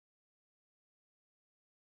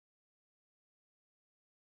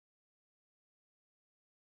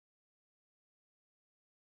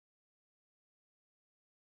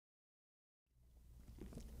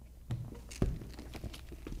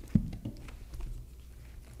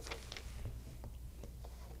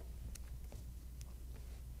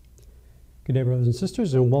Good day, brothers and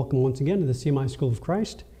sisters, and welcome once again to the CMI School of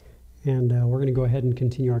Christ. And we're going to go ahead and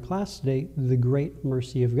continue our class today, The Great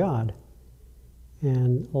Mercy of God.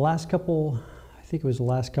 And the last couple, I think it was the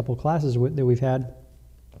last couple classes that we've had,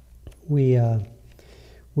 we've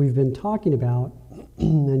been talking about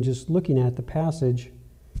and just looking at the passage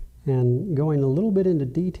and going a little bit into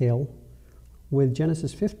detail with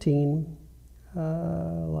Genesis 15,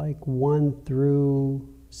 like 1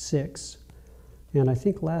 through 6. And I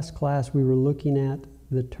think last class we were looking at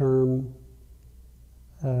the term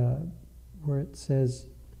where it says,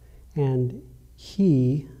 and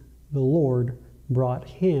he, the Lord, brought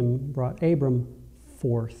Abram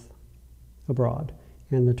forth abroad.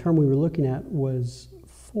 And the term we were looking at was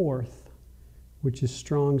forth, which is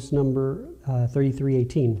Strong's number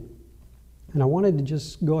 3318. And I wanted to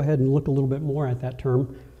just go ahead and look a little bit more at that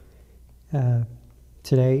term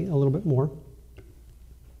today, a little bit more.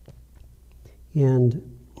 And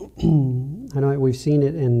I know we've seen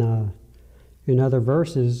it in other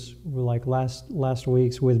verses, like last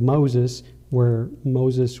week's with Moses, where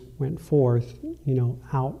Moses went forth,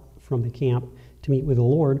 out from the camp to meet with the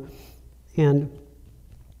Lord. And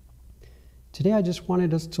today I just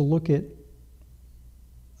wanted us to look at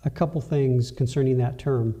a couple things concerning that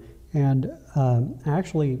term. And I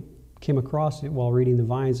actually came across it while reading the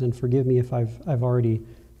Vines, and forgive me if I've already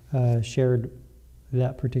shared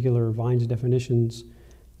that particular Vine's definition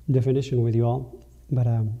with you all, but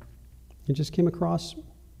it just came across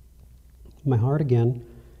my heart again,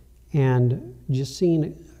 and just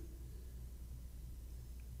seeing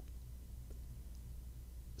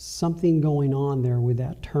something going on there with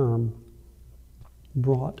that term,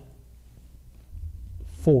 brought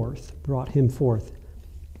him forth.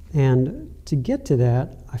 And to get to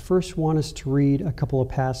that, I first want us to read a couple of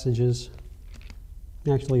passages.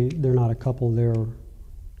 Actually, they're not a couple, they're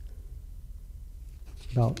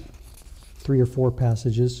about 3 or 4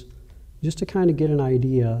 passages, just to kind of get an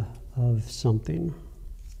idea of something.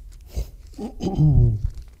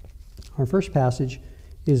 Our first passage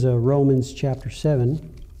is Hebrews chapter 7.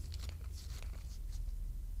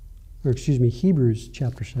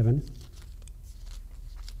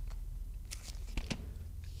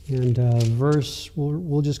 And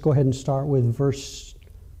we'll just go ahead and start with verse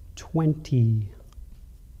 20.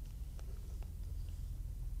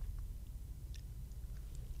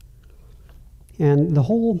 And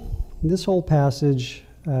this whole passage,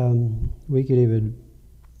 we could even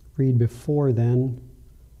read before then.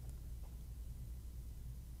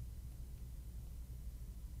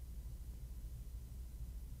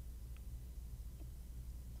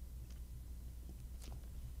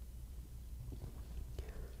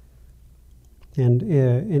 And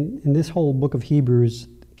in this whole book of Hebrews,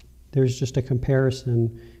 there's just a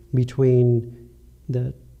comparison between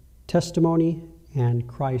the testimony and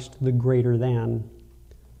Christ the greater than.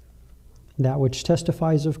 That which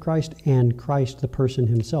testifies of Christ, and Christ the person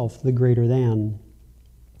himself, the greater than.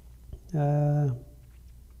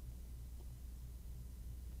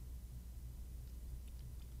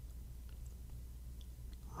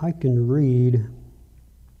 I can read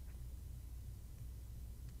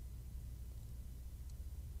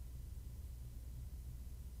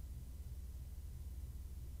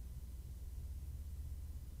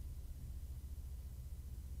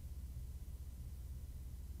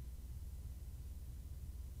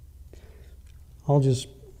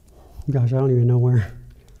I don't even know where.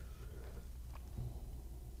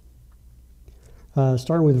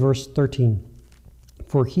 Starting with verse 13.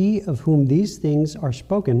 For he of whom these things are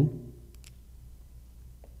spoken,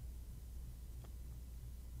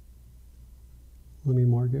 let me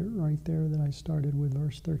mark it right there that I started with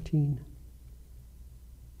verse 13.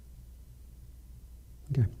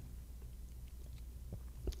 Okay.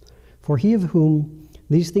 For he of whom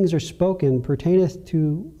these things are spoken pertaineth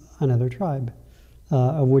to another tribe,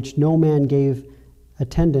 of which no man gave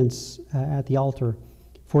attendance at the altar.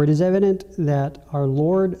 For it is evident that our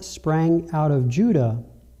Lord sprang out of Judah,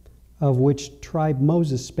 of which tribe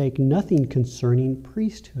Moses spake nothing concerning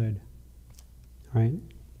priesthood. Right?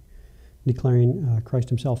 Declaring Christ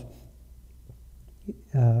himself.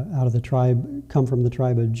 Out of the tribe, come from the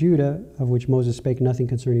tribe of Judah, of which Moses spake nothing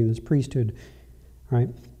concerning this priesthood. Right?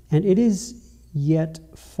 And it is yet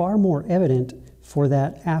far more evident, for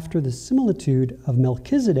that after the similitude of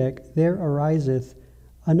Melchizedek there ariseth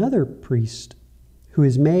another priest, who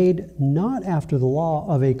is made not after the law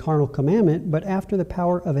of a carnal commandment, but after the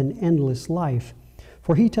power of an endless life.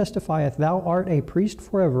 For he testifieth, Thou art a priest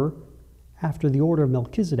forever, after the order of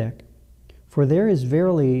Melchizedek. For there is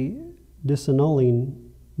verily a disannulling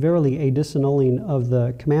of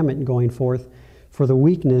the commandment going forth, for the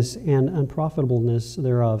weakness and unprofitableness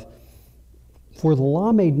thereof. For the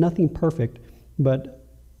law made nothing perfect, but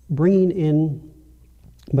the bringing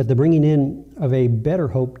in of a better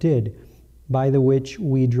hope did, by the which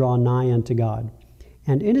we draw nigh unto God.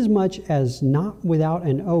 And inasmuch as not without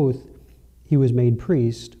an oath he was made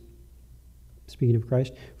priest, speaking of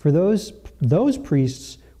Christ, for those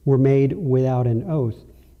priests were made without an oath,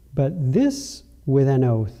 but this with an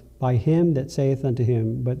oath, by him that saith unto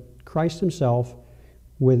him, but Christ himself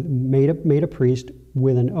made a priest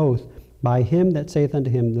with an oath, by him that saith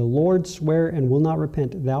unto him, the Lord swear and will not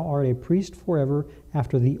repent, thou art a priest forever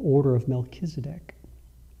after the order of Melchizedek.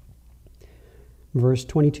 Verse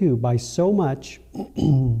 22, by so much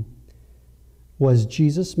was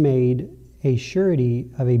Jesus made a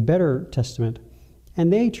surety of a better testament,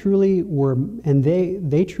 and they truly were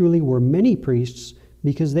many priests,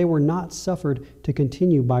 because they were not suffered to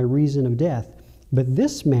continue by reason of death. But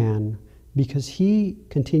this man, because he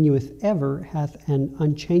continueth ever, hath an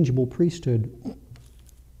unchangeable priesthood.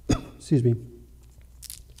 Excuse me.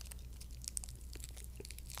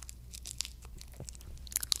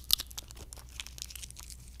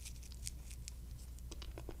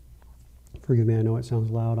 Forgive me, I know it sounds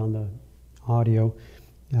loud on the audio.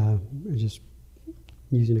 I'm just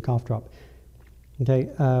using a cough drop. Okay,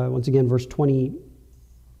 once again, verse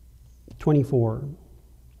 24.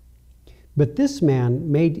 But this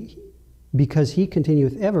man made, because he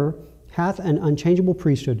continueth ever, hath an unchangeable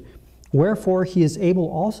priesthood. Wherefore he is able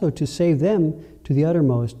also to save them to the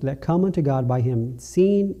uttermost that come unto God by him,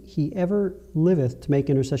 seeing he ever liveth to make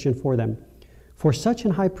intercession for them. For such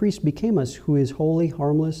an high priest became us, who is holy,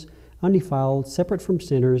 harmless, undefiled, separate from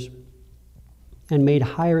sinners, and made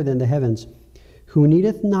higher than the heavens, who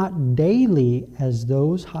needeth not daily, as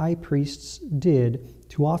those high priests did,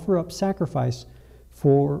 to offer up sacrifice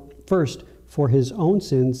first for his own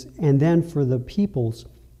sins, and then for the people's.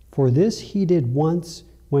 For this he did once,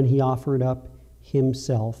 when he offered up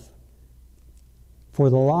himself. For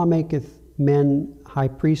the law maketh men high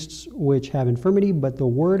priests which have infirmity, but the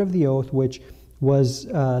word of the oath, which was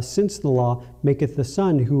since the law, maketh the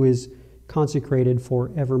Son, who is consecrated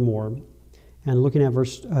for evermore. And looking at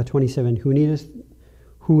verse 27, who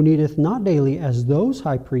needeth not daily, as those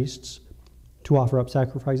high priests, to offer up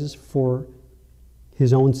sacrifices for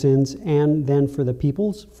his own sins, and then for the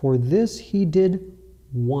people's. For this he did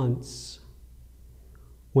once,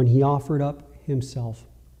 when he offered up himself.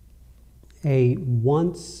 A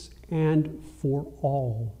once and for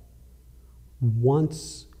all.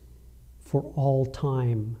 Once for all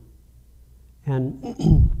time. And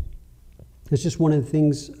it's just one of the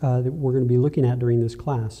things that we're going to be looking at during this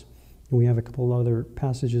class. And we have a couple of other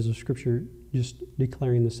passages of Scripture just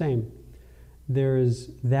declaring the same. There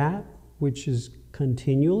is that which is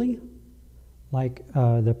continually, like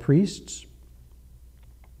the priests,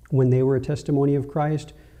 when they were a testimony of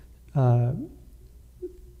Christ,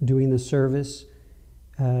 doing the service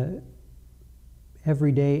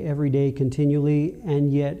every day, continually,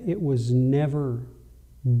 and yet it was never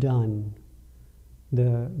done.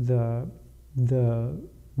 The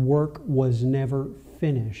work was never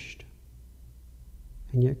finished.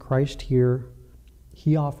 And yet Christ here,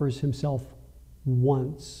 he offers himself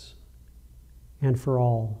once and for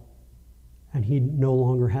all. And he no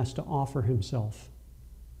longer has to offer himself.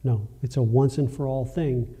 No, it's a once and for all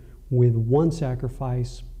thing with one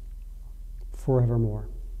sacrifice forevermore.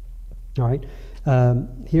 All right.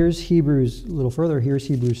 Here's Hebrews, a little further. Here's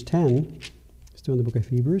Hebrews 10. Still in the book of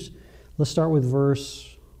Hebrews. Let's start with verse...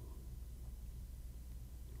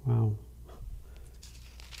 Wow.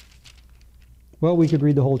 Well, we could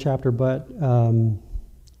read the whole chapter, but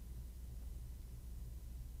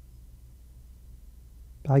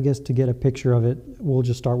I guess to get a picture of it, we'll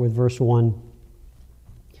just start with verse 1.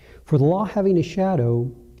 For the law having a shadow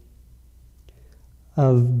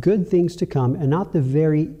of good things to come, and not the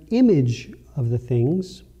very image of the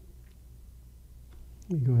things.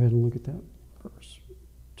 Let me go ahead and look at that verse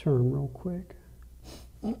term real quick.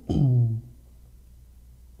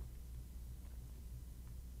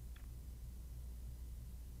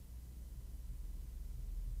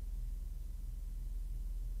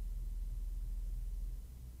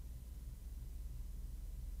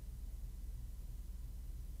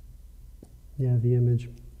 Yeah, the image.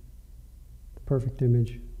 The perfect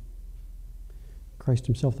image. Christ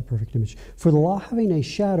himself, the perfect image. For the law having a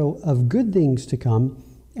shadow of good things to come,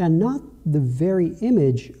 and not the very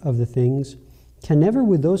image of the things, can never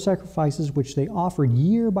with those sacrifices which they offered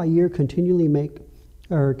year by year continually make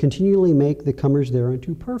the comers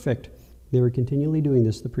thereunto perfect. They were continually doing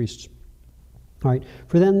this, the priests. All right.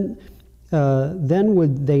 For then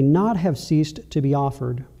would they not have ceased to be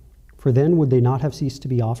offered. For then would they not have ceased to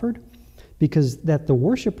be offered? because that the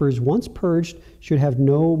worshippers, once purged, should have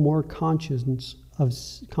no more conscience of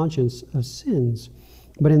sins.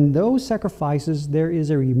 But in those sacrifices there is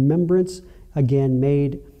a remembrance again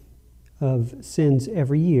made of sins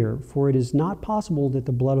every year, for it is not possible that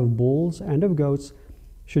the blood of bulls and of goats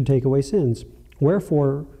should take away sins.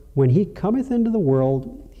 Wherefore, when he cometh into the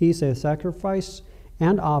world, he saith, Sacrifice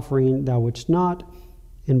and offering thou wouldst not,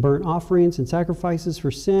 in burnt offerings and sacrifices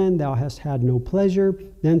for sin thou hast had no pleasure.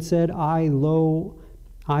 Then said I, Lo,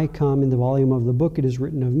 I come, in the volume of the book it is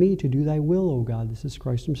written of me, to do thy will, O God. This is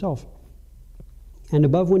Christ himself. And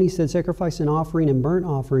above, when he said, Sacrifice and offering and burnt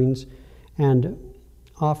offerings and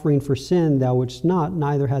offering for sin thou wouldst not,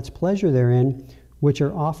 neither hadst pleasure therein, which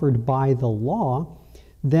are offered by the law.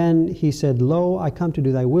 Then he said, Lo, I come to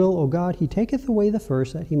do thy will, O God. He taketh away the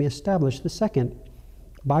first, that he may establish the second,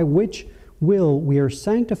 by which will we are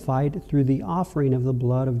sanctified through the offering of the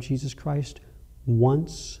blood of Jesus Christ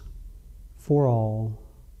once for all.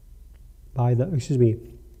 By the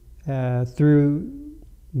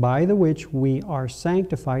which we are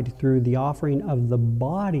sanctified through the offering of the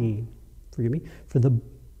body,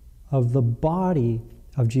 of the body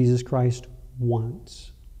of Jesus Christ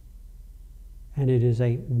once. And it is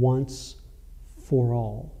a once for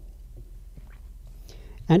all.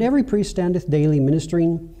 And every priest standeth daily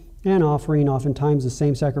ministering and offering oftentimes the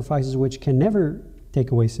same sacrifices which can never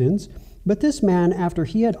take away sins. But this man, after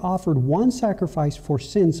he had offered one sacrifice for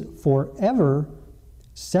sins forever,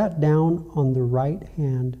 sat down on the right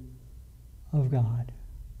hand of God.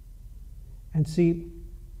 And see,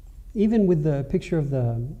 even with the picture of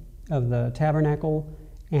the tabernacle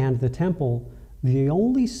and the temple, the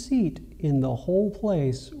only seat in the whole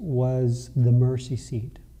place was the mercy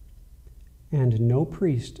seat. And no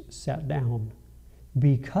priest sat down,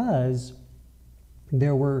 because they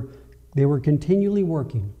were continually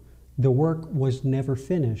working. The work was never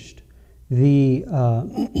finished. The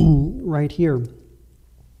right here,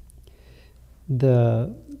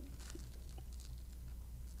 the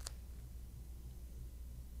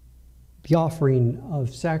offering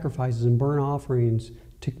of sacrifices and burnt offerings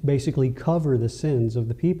to basically cover the sins of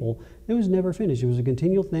the people, it was never finished. It was a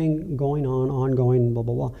continual thing going on, ongoing, blah,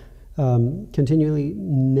 blah, blah, continually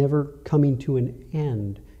never coming to an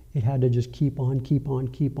end. It had to just keep on,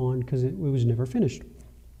 because it was never finished.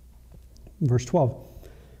 Verse 12.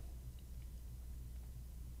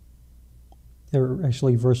 Or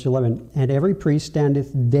actually, verse 11. And every priest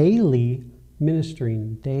standeth daily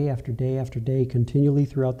ministering, day after day after day, continually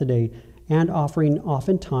throughout the day, and offering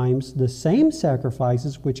oftentimes the same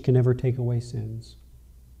sacrifices which can never take away sins.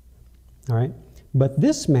 All right? But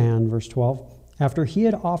this man, verse 12, after he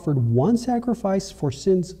had offered one sacrifice for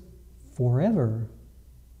sins forever,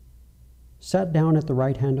 sat down at the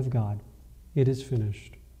right hand of God. It is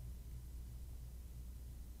finished.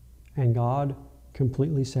 And God,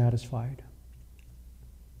 completely satisfied,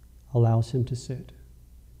 allows him to sit.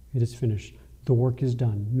 It is finished. The work is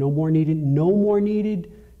done. No more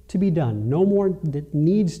needed to be done. No more that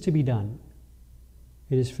needs to be done.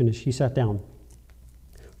 It is finished. He sat down.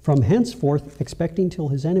 From henceforth, expecting till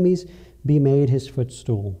his enemies be made his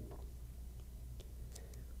footstool.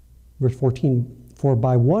 Verse 14, for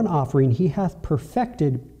by one offering he hath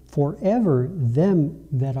perfected forever them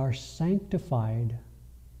that are sanctified.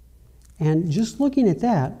 And just looking at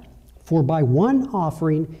that, for by one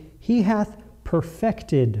offering he hath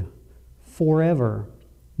perfected forever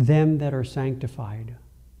them that are sanctified.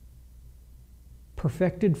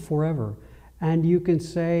 Perfected forever. And you can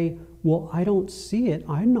say, well, I don't see it.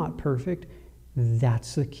 I'm not perfect.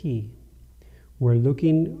 That's the key. We're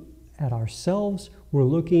looking at ourselves. We're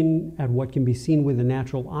looking at what can be seen with the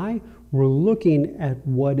natural eye. We're looking at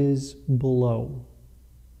what is below.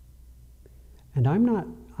 And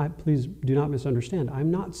please do not misunderstand. I'm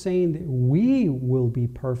not saying that we will be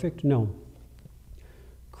perfect. No.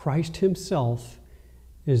 Christ himself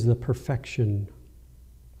is the perfection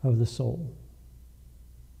of the soul,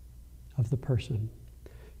 of the person.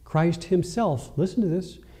 Christ himself, listen to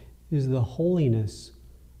this, is the holiness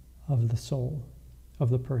of the soul, of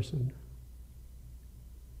the person.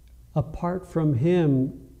 Apart from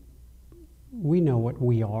him, we know what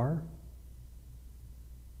we are.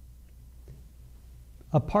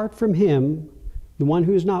 Apart from him, the one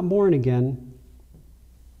who is not born again,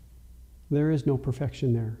 there is no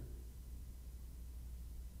perfection there.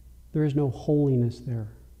 There is no holiness there,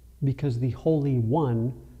 because the Holy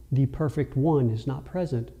One, the perfect one, is not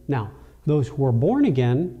present. Now, those who are born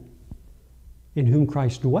again, in whom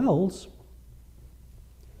Christ dwells,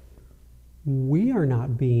 we are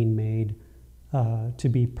not being made to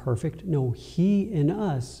be perfect. No, he in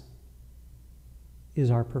us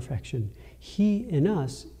is our perfection. He in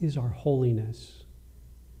us is our holiness.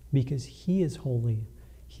 Because he is holy.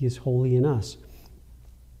 He is holy in us.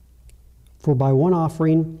 For by one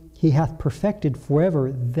offering he hath perfected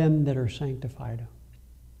forever them that are sanctified.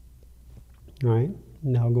 All right,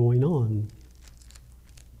 now going on.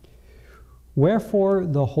 Wherefore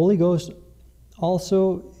the Holy Ghost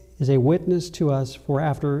also is a witness to us, for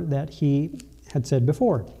after that he had said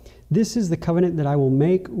before, this is the covenant that I will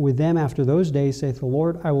make with them after those days, saith the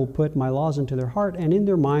Lord. I will put my laws into their heart, and in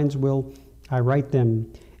their minds will I write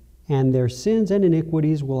them. And their sins and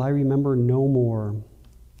iniquities will I remember no more.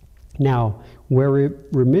 Now, where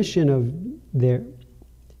remission of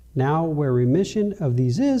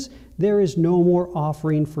these is, there is no more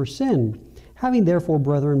offering for sin. Having therefore,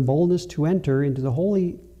 brethren, boldness to enter into the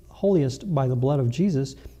holiest by the blood of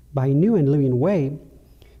Jesus, by a new and living way,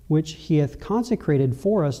 which he hath consecrated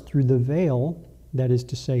for us through the veil, that is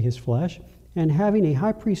to say, his flesh, and having a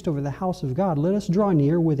high priest over the house of God, let us draw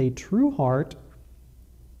near with a true heart,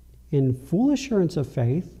 in full assurance of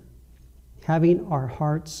faith, having our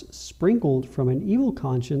hearts sprinkled from an evil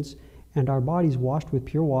conscience and our bodies washed with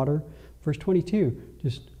pure water. Verse 22,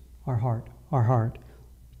 just our heart, our heart.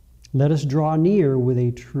 Let us draw near with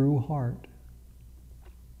a true heart.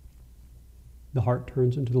 The heart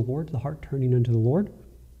turns unto the Lord, the heart turning unto the Lord.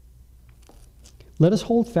 Let us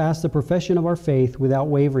hold fast the profession of our faith without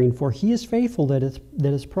wavering, for he is faithful that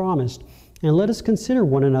is promised. And let us consider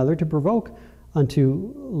one another to provoke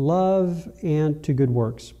unto love and to good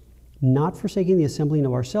works, not forsaking the assembling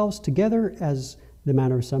of ourselves together as the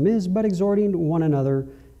manner of some is, but exhorting one another,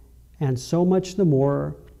 and so much the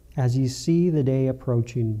more as ye see the day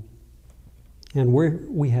approaching. And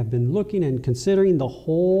we have been looking and considering the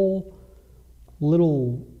whole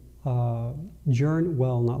little journey,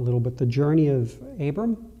 well, not little, but the journey of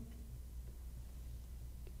Abram.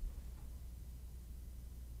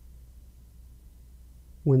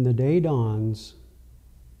 When the day dawns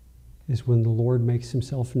is when the Lord makes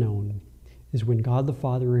himself known, is when God the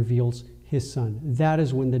Father reveals his Son. That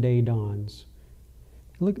is when the day dawns.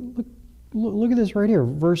 Look at this right here,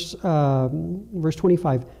 verse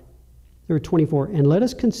 25 or 24. And let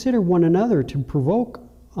us consider one another to provoke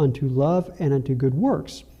unto love and unto good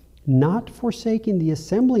works, not forsaking the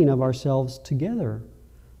assembling of ourselves together.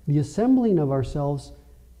 The assembling of ourselves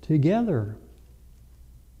together,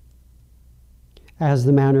 as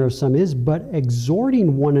the manner of some is, but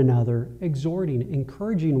exhorting one another,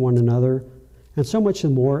 encouraging one another, and so much the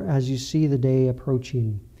more as you see the day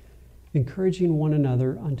approaching. Encouraging one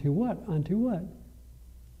another unto what? Unto what?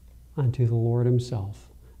 Unto the Lord himself.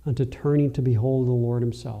 Unto turning to behold the Lord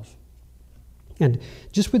himself. And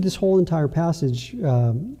just with this whole entire passage,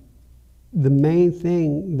 the main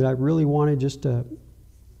thing that I really wanted just to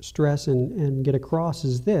stress and get across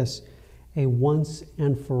is this: a once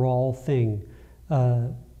and for all thing.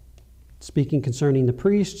 Speaking concerning the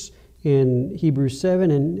priests in Hebrews 7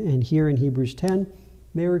 and here in Hebrews 10,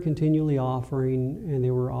 they were continually offering, and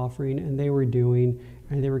they were offering, and they were doing,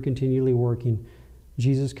 and they were continually working.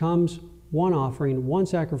 Jesus comes, one offering, one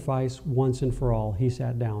sacrifice, once and for all. He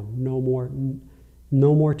sat down. No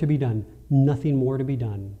more to be done. Nothing more to be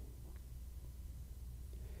done.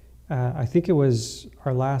 I think it was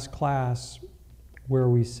our last class where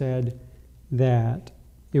we said that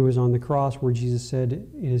it was on the cross where Jesus said,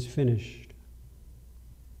 "It is finished.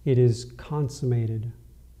 It is consummated.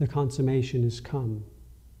 The consummation is come."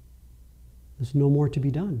 There's no more to be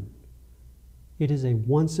done. It is a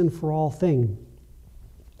once and for all thing.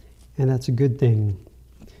 And that's a good thing.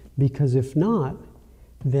 Because if not,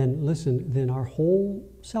 then listen, then our whole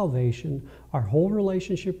salvation, our whole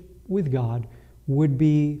relationship with God would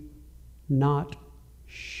be not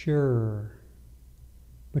sure.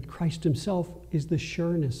 But Christ himself is the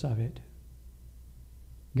sureness of it.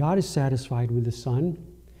 God is satisfied with the Son.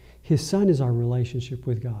 His Son is our relationship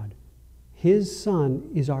with God. His Son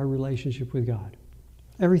is our relationship with God.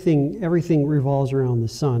 Everything revolves around the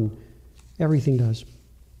Son. Everything does.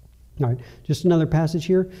 All right, just another passage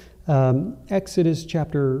here. Exodus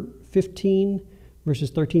chapter 15, verses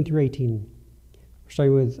 13 through 18. We're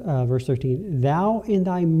starting with verse 13. Thou in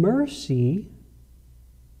thy mercy,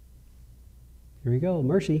 here we go,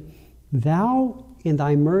 mercy. Thou in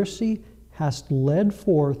thy mercy hast led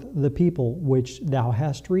forth the people which thou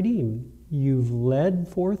hast redeemed. You've led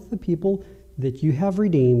forth the people that you have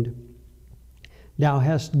redeemed. Thou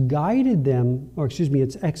hast guided them, or excuse me,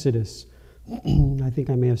 it's Exodus. I think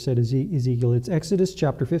I may have said Ezekiel. It's Exodus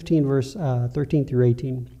chapter 15, verse 13 through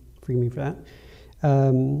 18. Forgive me for that.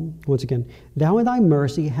 Once again, thou in thy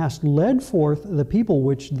mercy hast led forth the people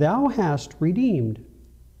which thou hast redeemed.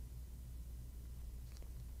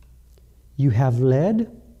 You have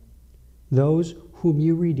led those whom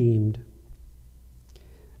you redeemed.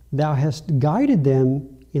 Thou hast guided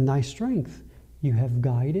them in thy strength. You have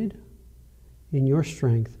guided in your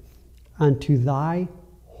strength unto thy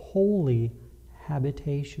holy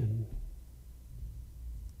habitation.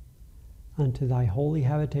 Unto thy holy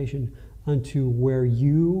habitation, unto where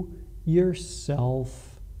you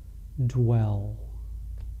yourself dwell.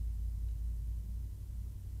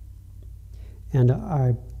 And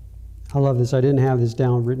I love this. I didn't have this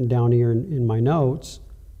written down here in my notes,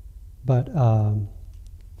 but I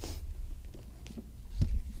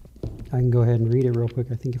can go ahead and read it real quick.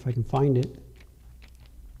 I think if I can find it.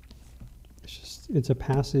 It's a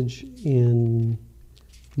passage in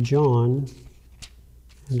John,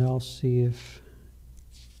 and I'll see if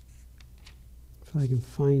I can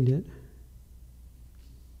find it.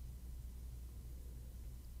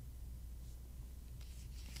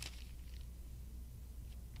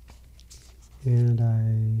 And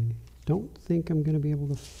I don't think I'm going to be able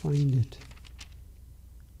to find it.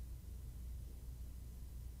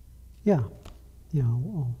 Yeah.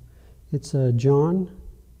 Well, it's John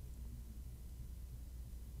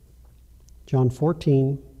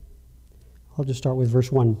 14. I'll just start with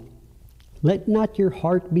verse 1. Let not your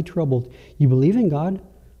heart be troubled. You believe in God,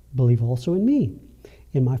 believe also in me.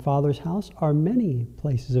 In my Father's house are many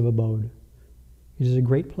places of abode. It is a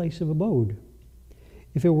great place of abode.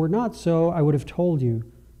 If it were not so, I would have told you.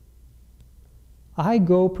 I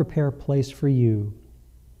go prepare a place for you.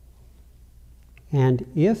 And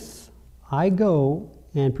if I go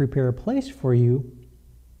and prepare a place for you,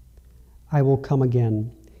 I will come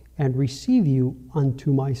again and receive you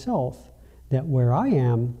unto myself, that where I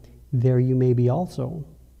am, there you may be also.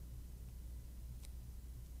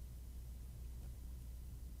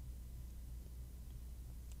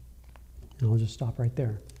 And I'll just stop right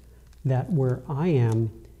there. That where I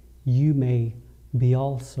am, you may be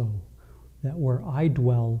also. That where I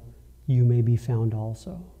dwell, you may be found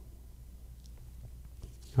also.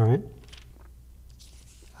 All right?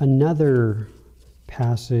 Another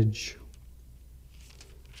passage.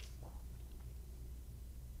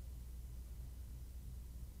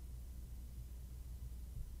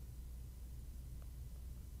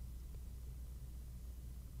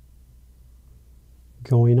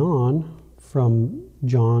 Going on from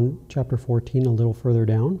John chapter 14, a little further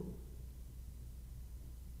down.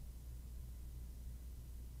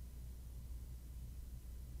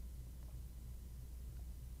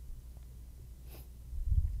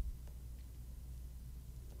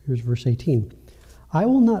 Here's verse 18. I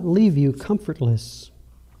will not leave you comfortless.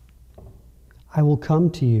 I will come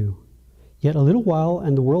to you. Yet a little while,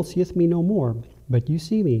 and the world seeth me no more, but you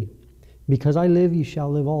see me. Because I live, you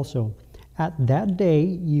shall live also. At that day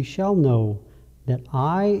ye shall know that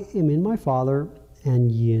I am in my Father,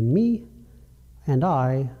 and ye in me, and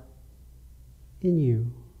I in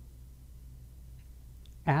you.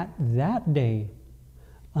 At that day,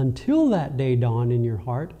 until that day dawn in your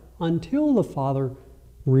heart, until the Father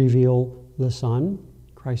reveal the Son,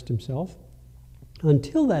 Christ himself,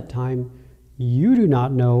 until that time, you do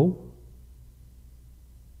not know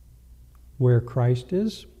where Christ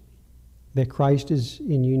is, that Christ is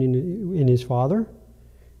in union in his Father.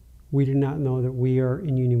 We do not know that we are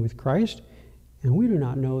in union with Christ, and we do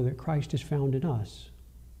not know that Christ is found in us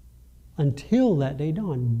until that day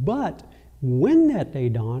dawn. But when that day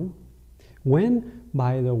dawn, when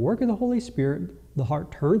by the work of the Holy Spirit the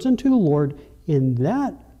heart turns unto the Lord, in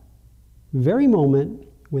that very moment,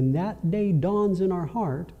 when that day dawns in our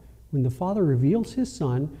heart, when the Father reveals his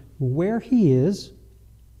Son where he is,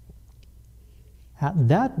 at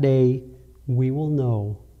that day we will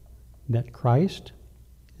know that Christ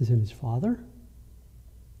is in his Father,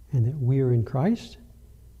 and that we are in Christ,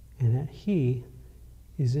 and that he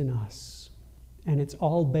is in us. And it's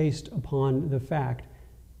all based upon the fact,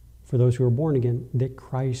 for those who are born again, that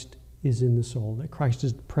Christ is in the soul, that Christ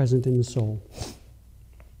is present in the soul.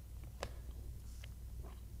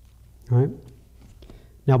 All right?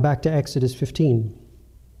 Now back to Exodus 15.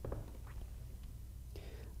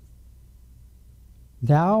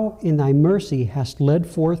 Thou in thy mercy hast led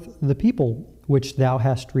forth the people which thou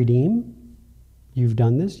hast redeemed. You've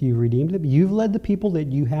done this, you've redeemed them. You've led the people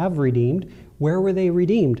that you have redeemed. Where were they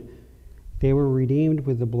redeemed? They were redeemed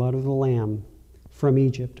with the blood of the Lamb from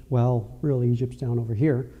Egypt. Well, really, Egypt's down over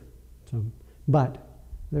here. But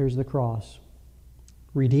there's the cross.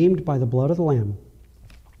 Redeemed by the blood of the Lamb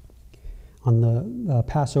on the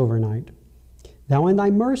Passover night. Thou in thy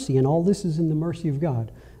mercy, and all this is in the mercy of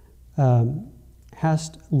God,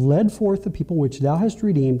 hast led forth the people which thou hast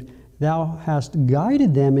redeemed. Thou hast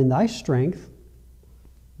guided them in thy strength.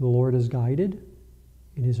 The Lord has guided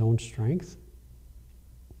in his own strength,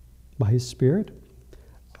 by his Spirit,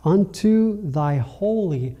 unto thy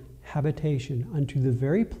holy habitation, unto the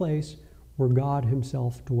very place where God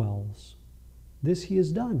himself dwells. This he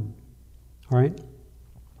has done. All right?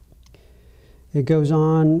 It goes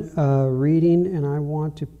on reading, and I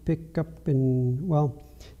want to pick up in, well,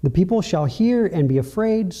 the people shall hear and be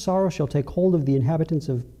afraid. Sorrow shall take hold of the inhabitants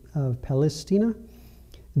of Palestina.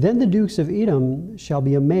 Then the dukes of Edom shall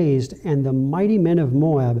be amazed, and the mighty men of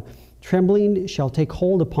Moab, trembling, shall take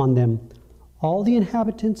hold upon them. All the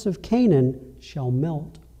inhabitants of Canaan shall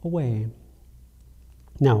melt away.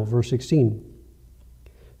 Now, verse 16.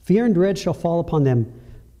 Fear and dread shall fall upon them.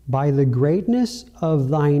 By the greatness of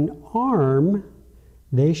thine arm,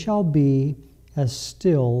 they shall be as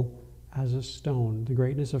still as a stone. The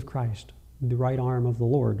greatness of Christ, the right arm of the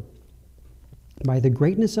Lord. By the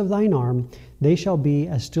greatness of thine arm, they shall be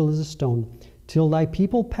as still as a stone, till thy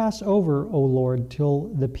people pass over, O Lord,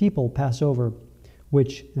 till the people pass over,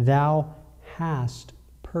 which thou hast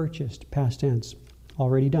purchased. Past tense,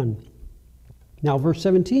 already done. Now, verse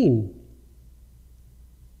 17.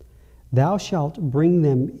 Thou shalt bring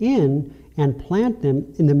them in and plant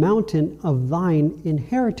them in the mountain of thine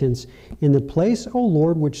inheritance, in the place, O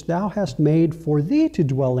Lord, which thou hast made for thee to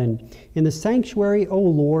dwell in the sanctuary, O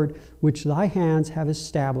Lord, which thy hands have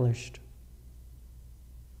established.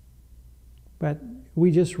 But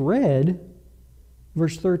we just read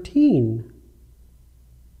verse 13,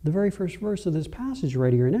 the very first verse of this passage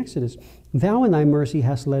right here in Exodus. Thou in thy mercy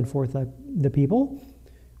hast led forth the people,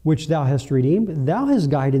 which thou hast redeemed. Thou hast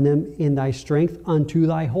guided them in thy strength unto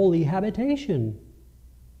thy holy habitation.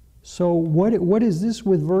 So what is this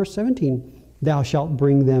with verse 17? Thou shalt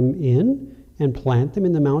bring them in and plant them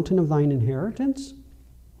in the mountain of thine inheritance,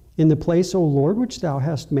 in the place, O Lord, which thou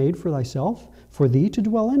hast made for thyself, for thee to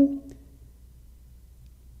dwell in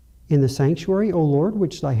the sanctuary, O Lord,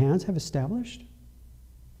 which thy hands have established.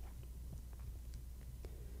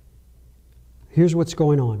 Here's what's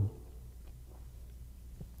going on.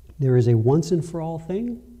 There is a once and for all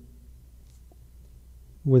thing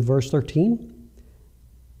with verse 13.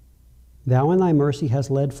 Thou in thy mercy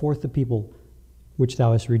hast led forth the people, which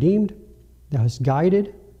thou hast redeemed. Thou hast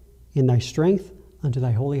guided in thy strength unto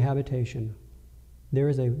thy holy habitation. There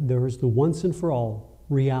is the once and for all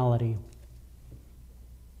reality.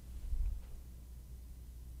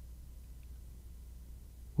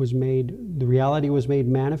 The reality was made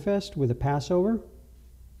manifest with the Passover,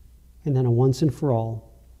 and then a once and for all.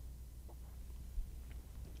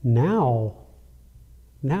 Now,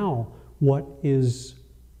 what is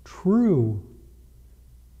true?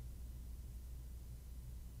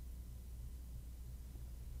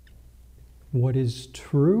 What is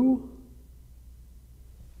true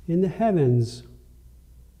in the heavens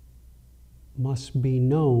must be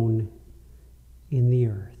known in the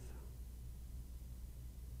earth.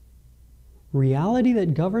 Reality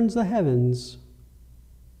that governs the heavens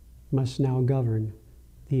must now govern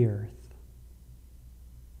the earth.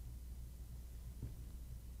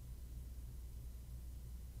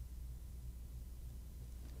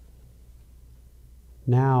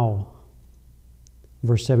 Now,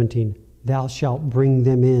 verse 17, thou shalt bring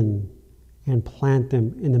them in and plant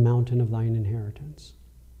them in the mountain of thine inheritance,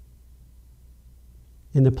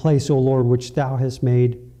 in the place, O Lord, which thou hast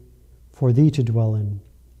made for thee to dwell in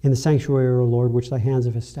the sanctuary, O Lord, which thy hands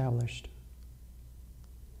have established.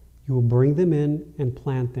 You will bring them in and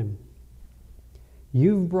plant them.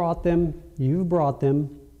 You've brought them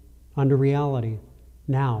under reality.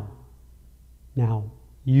 Now,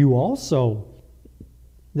 you also,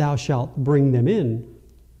 thou shalt bring them in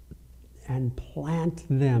and plant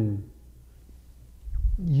them.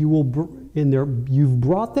 You will you've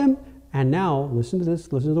brought them, and now, listen to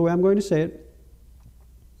this, listen to the way I'm going to say it.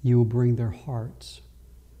 You will bring their hearts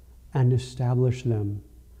and establish them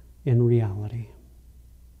in reality,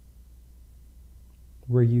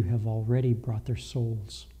 where you have already brought their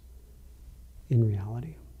souls in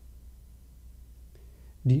reality.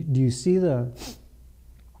 Do you see the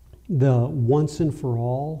once and for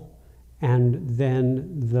all, and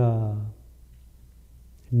then the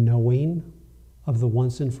knowing of the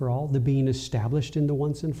once and for all, the being established in the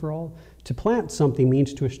once and for all? To plant something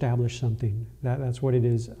means to establish something. That's what it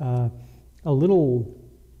is.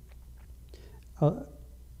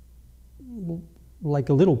 Like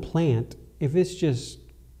a little plant, if it's just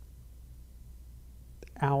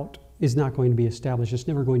out, is not going to be established. It's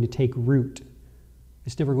never going to take root.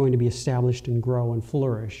 It's never going to be established and grow and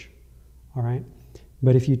flourish. All right?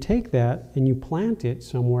 But if you take that and you plant it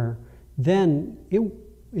somewhere, then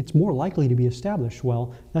it's more likely to be established.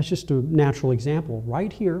 Well, that's just a natural example.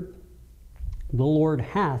 Right here, the Lord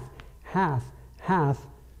hath hath,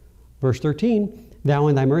 verse 13, thou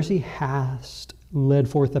in thy mercy hast led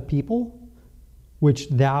forth a people, which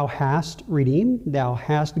thou hast redeemed, thou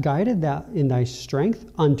hast guided thou in thy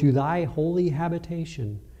strength unto thy holy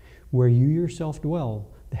habitation, where you yourself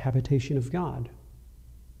dwell, the habitation of God.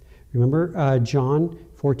 Remember John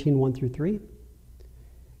 14, 1 through 3?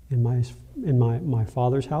 In my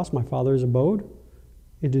Father's house, my Father's abode,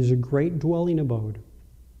 it is a great dwelling abode.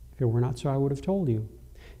 If it were not so, I would have told you.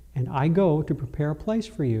 And I go to prepare a place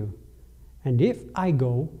for you. And if I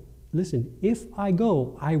go, listen, if I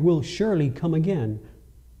go, I will surely come again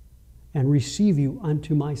and receive you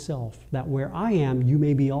unto myself, that where I am, you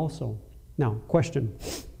may be also. Now, question.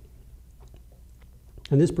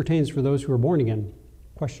 And this pertains for those who are born again.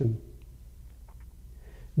 Question.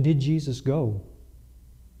 Did Jesus go?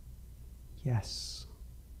 Yes.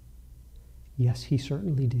 Yes, he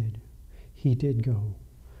certainly did. He did go.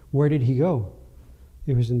 Where did he go?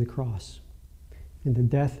 It was in the cross. In the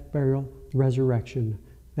death, burial, resurrection.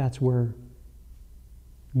 That's where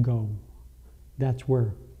go. That's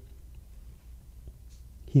where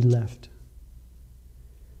he left.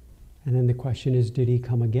 And then the question is, did he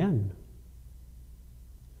come again?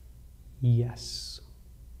 Yes.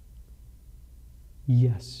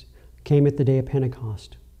 Yes. Came at the day of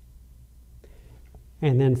Pentecost.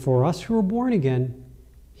 And then for us who are born again,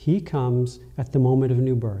 he comes at the moment of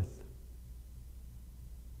new birth.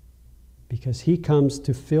 Because he comes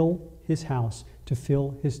to fill his house, to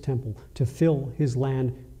fill his temple, to fill his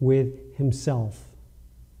land with himself.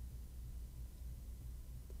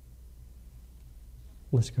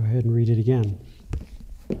 Let's go ahead and read it again.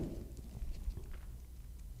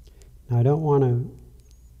 Now, I don't want to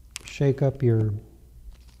shake up your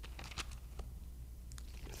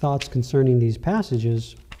thoughts concerning these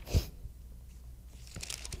passages,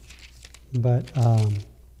 but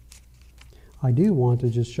I do want to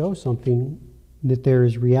just show something, that there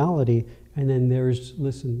is reality, and then there's,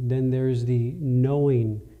 listen, then there's the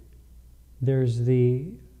knowing, there's the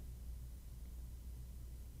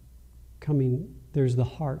coming, there's the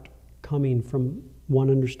heart coming from one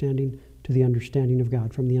understanding to the understanding of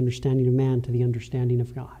God, from the understanding of man to the understanding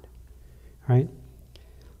of God, right?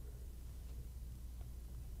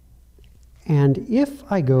 And if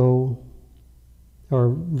I go,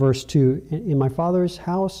 or verse 2, in my Father's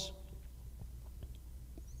house,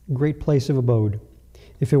 great place of abode.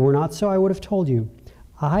 If it were not so, I would have told you.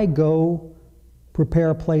 I go prepare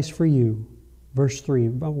a place for you. Verse 3,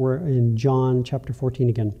 we're in John chapter 14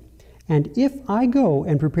 again. And if I go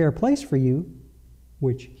and prepare a place for you,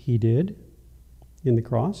 which he did in the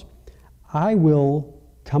cross, I will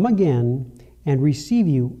come again and receive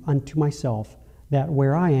you unto myself, that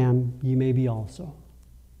where I am, ye may be also.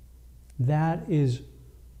 That is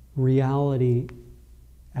reality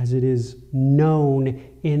as it is known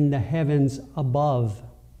in the heavens above.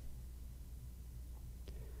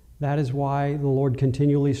 That is why the Lord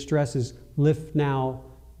continually stresses, lift now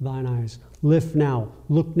thine eyes. Lift now.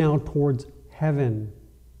 Look now towards heaven.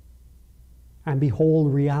 And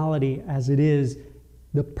behold reality as it is,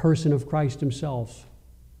 the person of Christ himself.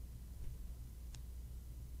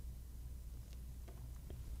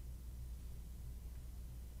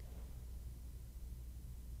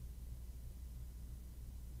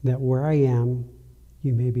 That where I am,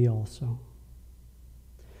 you may be also.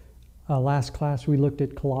 Last class we looked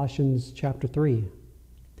at Colossians chapter 3.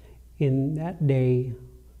 In that day,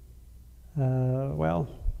 well,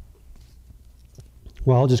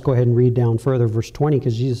 I'll just go ahead and read down further, verse 20,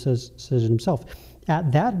 because Jesus says it himself.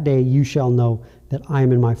 At that day you shall know that I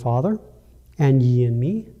am in my Father, and ye in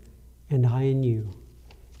me, and I in you.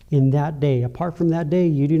 In that day, apart from that day,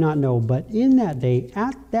 you do not know, but in that day,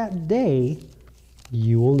 at that day,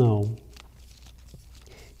 you will know.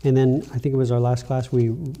 And then, I think it was our last class, we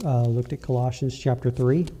looked at Colossians chapter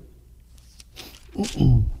 3.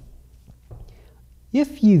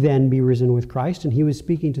 If ye then be risen with Christ, and he was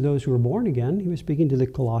speaking to those who were born again, he was speaking to the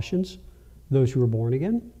Colossians, those who were born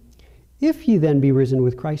again. If ye then be risen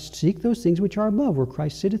with Christ, seek those things which are above, where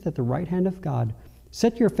Christ sitteth at the right hand of God.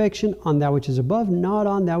 Set your affection on that which is above, not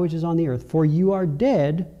on that which is on the earth. For you are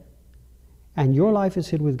dead, and your life is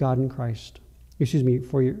hid with God in Christ.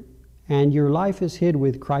 And your life is hid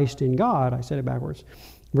with Christ in God. I said it backwards.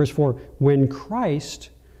 Verse 4, when Christ,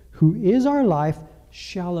 who is our life,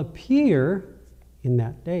 shall appear in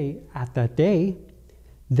that day, at that day,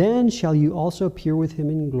 then shall you also appear with him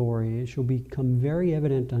in glory. It shall become very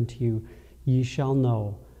evident unto you. Ye shall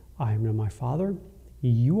know, I am in my Father,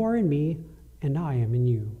 you are in me, and I am in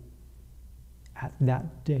you. At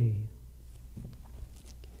that day.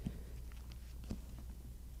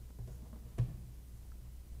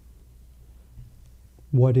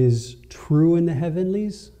 what is true in the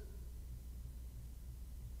heavenlies,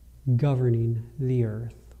 governing the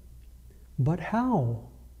earth. But how?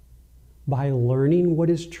 By learning what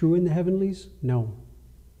is true in the heavenlies? No.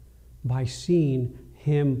 By seeing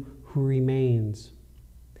him who remains.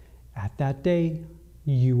 At that day,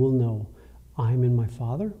 you will know I am in my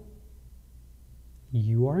Father,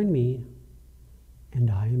 you are in me, and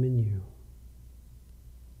I am in you.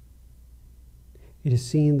 It is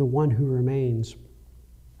seeing the one who remains.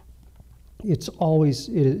 It is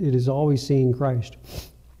always seeing Christ.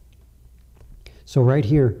 So right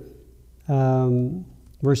here,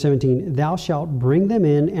 verse 17, thou shalt bring them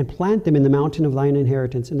in and plant them in the mountain of thine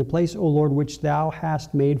inheritance, in the place, O Lord, which thou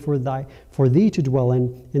hast made for thee to dwell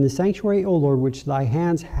in the sanctuary, O Lord, which thy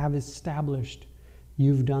hands have established.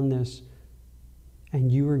 You've done this,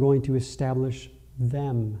 and you are going to establish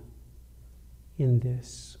them in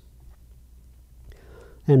this.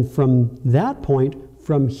 And from that point,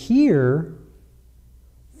 from here,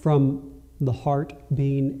 from the heart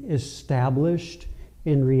being established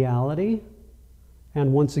in reality,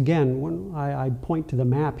 and once again, when I point to the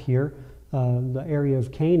map here, the area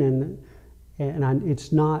of Canaan, and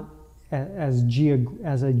it's not as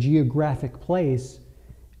a geographic place,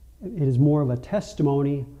 it is more of a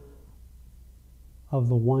testimony of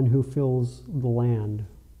the one who fills the land.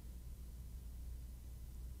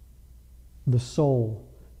 The soul.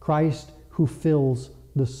 Christ who fills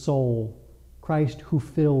the soul. Christ who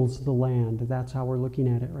fills the land. That's how we're looking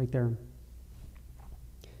at it right there.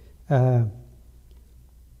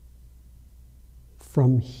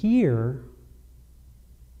 From here,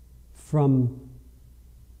 from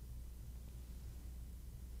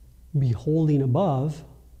beholding above,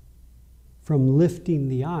 from lifting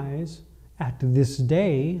the eyes, at this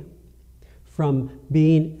day, from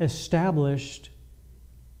being established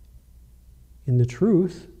in the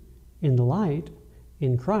truth, in the light,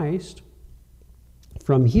 in Christ,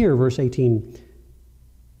 from here, verse 18,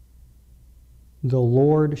 the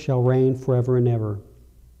Lord shall reign forever and ever.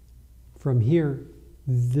 From here,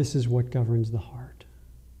 this is what governs the heart.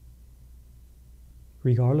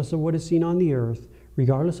 Regardless of what is seen on the earth,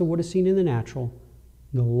 regardless of what is seen in the natural,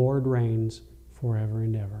 the Lord reigns forever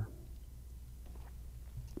and ever.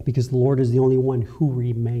 Because the Lord is the only one who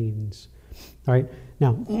remains. All right,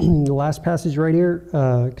 now, the last passage right here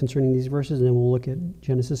concerning these verses, and then we'll look at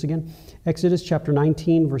Genesis again. Exodus chapter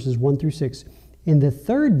 19, verses 1 through 6. In the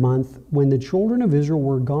 3rd month, when the children of Israel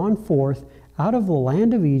were gone forth out of the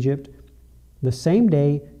land of Egypt, the same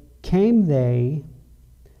day came they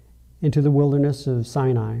into the wilderness of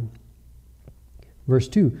Sinai. Verse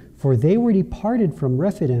 2, for they were departed from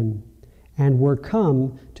Rephidim, and were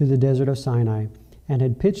come to the desert of Sinai, and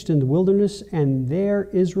had pitched in the wilderness, and there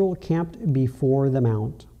Israel camped before the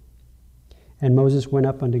mount. And Moses went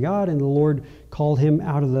up unto God, and the Lord called him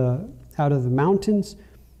out of the mountains,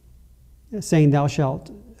 saying, thou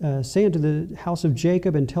shalt say unto the house of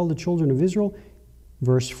Jacob, and tell the children of Israel,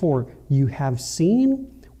 verse 4, you have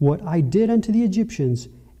seen what I did unto the Egyptians,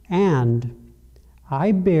 and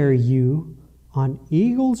I bare you on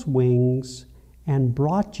eagle's wings, and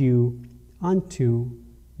brought you unto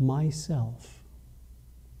myself.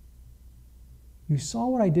 You saw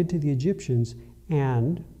what I did to the Egyptians,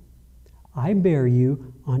 and I bare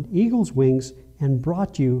you on eagle's wings and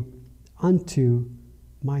brought you unto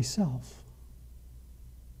myself.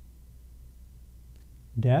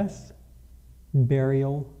 Death,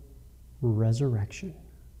 burial, resurrection.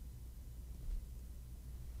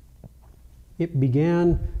 It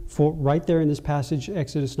began, right there in this passage,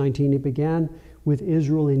 Exodus 19, it began with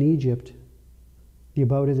Israel in Egypt, the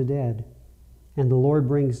abode of the dead. And the Lord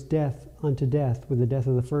brings death unto death with the death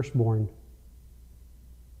of the firstborn,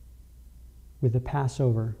 with the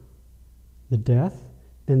Passover, the death,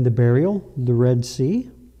 then the burial, the Red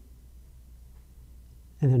Sea,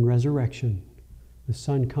 and then resurrection, the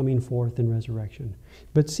Son coming forth in resurrection.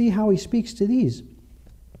 But see how he speaks to these.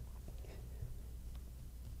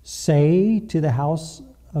 Say to the house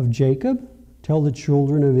of Jacob, tell the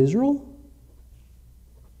children of Israel,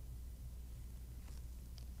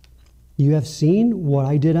 you have seen what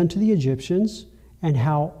I did unto the Egyptians, and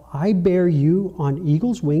how I bare you on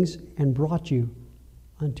eagle's wings and brought you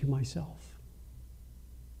unto myself.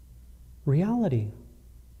 Reality.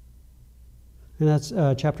 And that's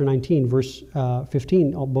chapter 19, verse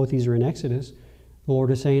 15. Both these are in Exodus. The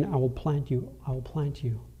Lord is saying, I will plant you. I will plant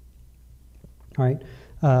you. All right.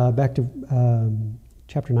 Back to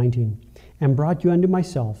chapter 19. And brought you unto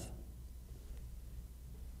myself.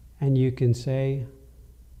 And you can say,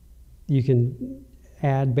 you can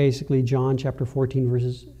add basically John chapter 14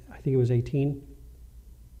 verses, I think it was 18,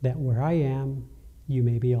 that where I am, you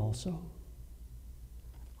may be also.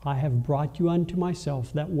 I have brought you unto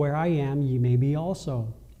myself, that where I am, ye may be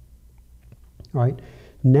also. All right.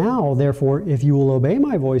 Now, therefore, if you will obey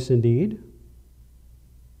my voice indeed,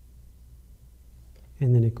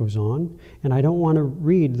 and then it goes on, and I don't want to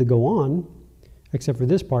read the go on, except for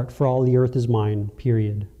this part, for all the earth is mine,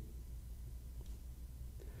 period.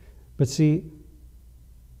 But see,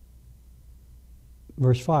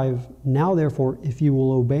 verse 5, now therefore, if you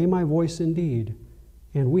will obey my voice indeed,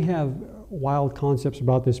 and we have wild concepts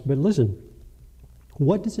about this, but listen,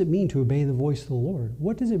 what does it mean to obey the voice of the Lord?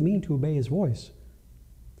 What does it mean to obey his voice?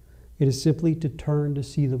 It is simply to turn to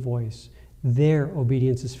see the voice. There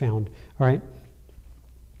obedience is found. All right?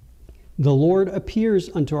 The Lord appears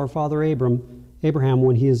unto our father Abraham,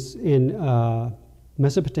 when he is in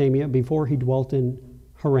Mesopotamia, before he dwelt in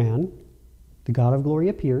Haran. The God of glory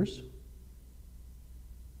appears,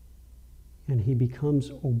 and he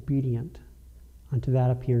becomes obedient unto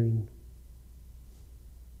that appearing.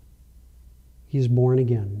 He is born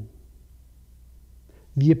again.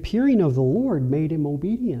 The appearing of the Lord made him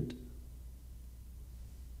obedient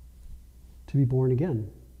to be born again.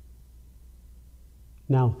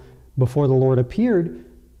 Now, before the Lord appeared,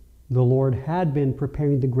 the Lord had been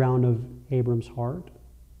preparing the ground of Abram's heart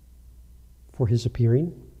for his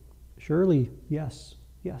appearing. Surely, yes,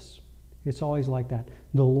 yes. It's always like that.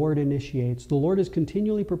 The Lord initiates. The Lord is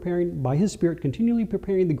continually preparing, by his Spirit, continually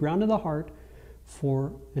preparing the ground of the heart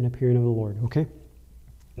for an appearing of the Lord. Okay?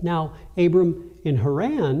 Now, Abram in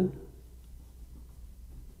Haran,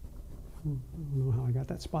 I don't know how I got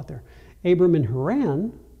that spot there. Abram in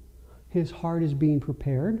Haran, his heart is being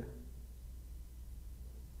prepared,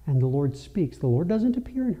 and the Lord speaks. The Lord doesn't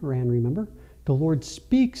appear in Haran, remember? The Lord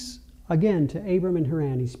speaks again to Abram in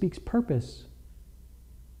Haran. He speaks purpose.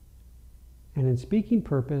 And in speaking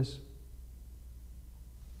purpose,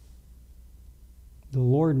 the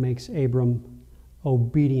Lord makes Abram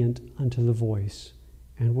obedient unto the voice.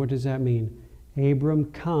 And what does that mean?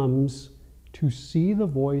 Abram comes to see the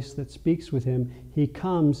voice that speaks with him. He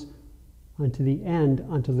comes unto the end,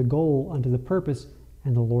 unto the goal, unto the purpose,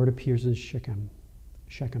 and the Lord appears in Shechem.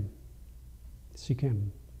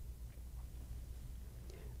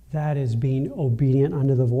 That is being obedient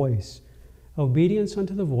unto the voice. Obedience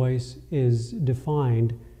unto the voice is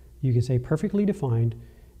defined, you can say perfectly defined,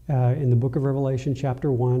 in the book of Revelation,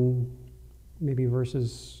 chapter 1, maybe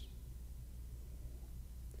verses,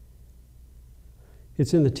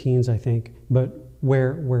 it's in the teens, I think, but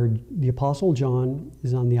where the Apostle John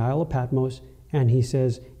is on the Isle of Patmos, and he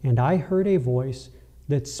says, and I heard a voice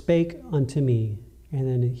that spake unto me. And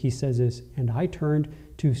then he says this, and I turned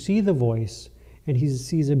to see the voice, and he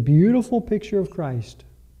sees a beautiful picture of Christ.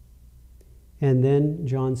 And then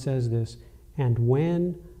John says this, and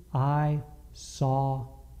when I saw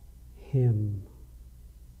him,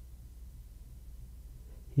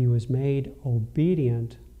 he was made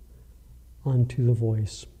obedient unto the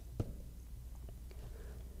voice.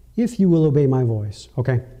 If you will obey my voice,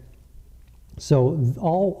 okay? So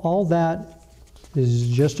all that is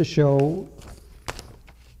just to show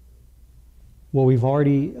what we've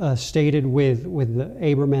already stated with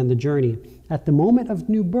the Abram and the journey. At the moment of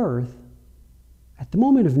new birth,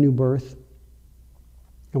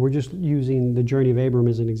 and we're just using the journey of Abram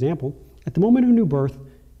as an example, at the moment of new birth,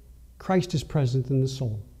 Christ is present in the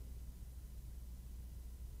soul.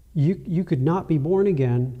 You could not be born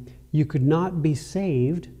again, you could not be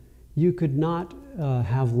saved, you could not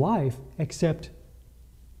have life except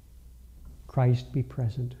Christ be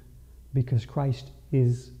present, because Christ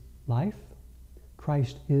is life,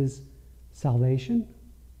 Christ is salvation,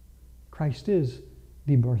 Christ is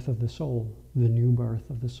the birth of the soul, the new birth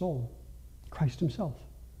of the soul, Christ himself.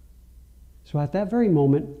 So at that very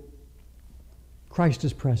moment, Christ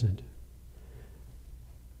is present.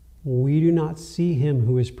 We do not see him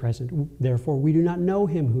who is present. Therefore, we do not know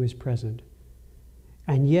him who is present.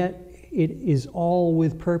 And yet, it is all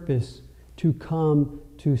with purpose to come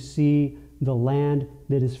to see the land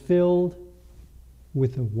that is filled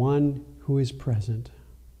with the one who is present.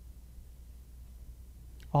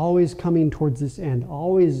 Always coming towards this end,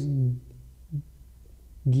 always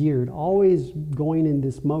geared, always going in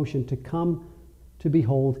this motion to come to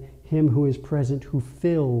behold him who is present, who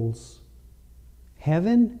fills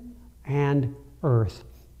heaven and earth.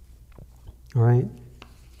 All right?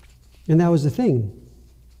 And that was the thing.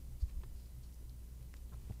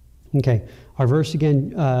 Okay, our verse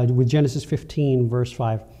again with Genesis 15, verse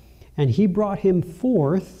 5. And he brought him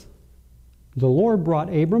forth, the Lord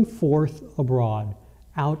brought Abram forth abroad,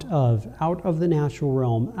 out of the natural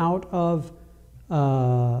realm, out of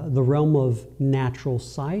the realm of natural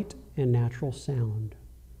sight and natural sound,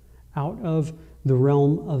 out of the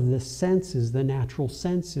realm of the senses, the natural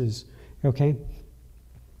senses. Okay?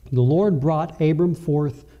 The Lord brought Abram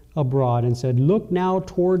forth abroad and said, Look now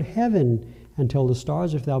toward heaven and tell the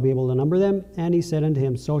stars if thou be able to number them. And he said unto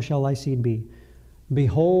him, So shall thy seed be.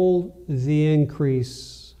 Behold the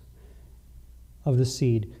increase of the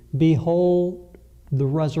seed. Behold the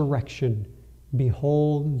resurrection.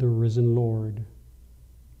 Behold the risen Lord.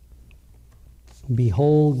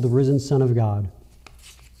 Behold the risen Son of God.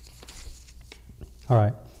 All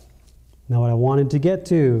right. Now what I wanted to get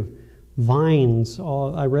to, vines.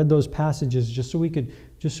 I read those passages just so we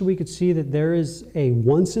could see that there is a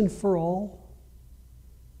once and for all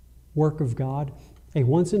work of God, a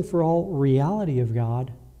once and for all reality of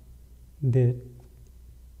God that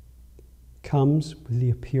comes with the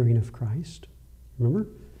appearing of Christ. Remember?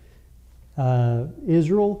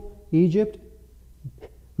 Israel, Egypt,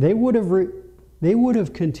 they would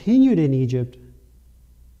have continued in Egypt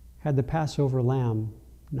had the Passover lamb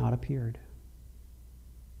not appeared.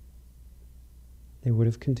 They would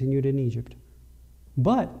have continued in Egypt.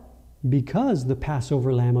 But because the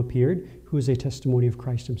Passover lamb appeared, who is a testimony of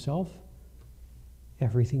Christ himself,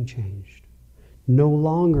 everything changed. No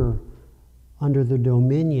longer under the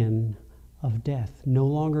dominion of death, no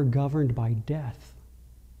longer governed by death,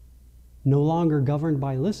 no longer governed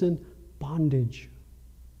by, listen, bondage.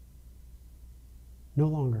 No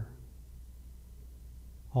longer.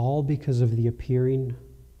 All because of the appearing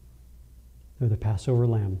of the Passover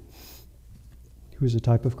lamb, who is a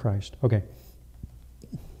type of Christ. Okay.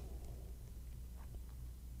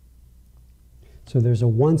 So there's a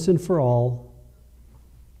once and for all,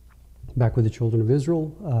 back with the children of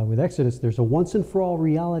Israel, with Exodus, there's a once and for all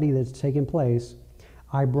reality that's taken place.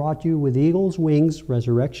 I brought you with eagle's wings,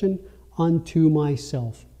 resurrection, unto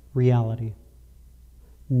myself, reality.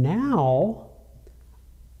 Now,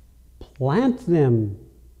 plant them,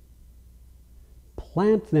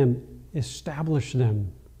 establish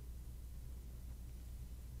them.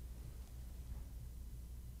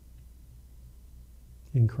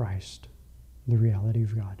 In Christ, the reality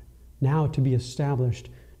of God. Now to be established,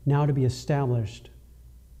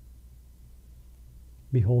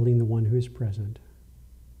 beholding the one who is present.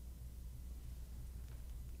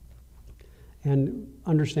 And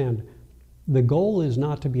understand, the goal is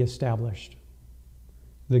not to be established.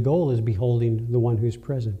 The goal is beholding the one who is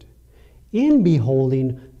present. In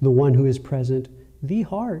beholding the one who is present, the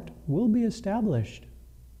heart will be established.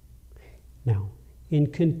 Now,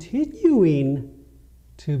 in continuing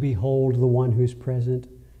to behold the one who's present,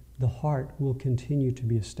 the heart will continue to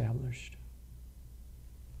be established.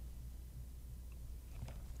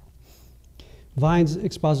 Vine's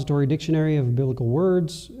Expository Dictionary of Biblical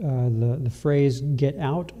Words, the phrase get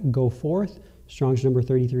out, go forth, Strong's number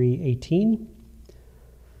 3318.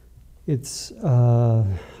 It's, I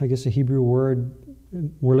guess, a Hebrew word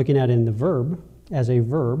we're looking at in the verb, as a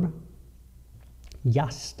verb,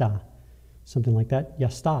 yasta, something like that,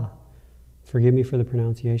 yasta. Forgive me for the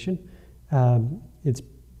pronunciation. It's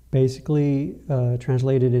basically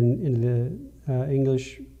translated into the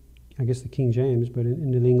English, I guess the King James, but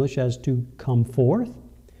into the English as to come forth,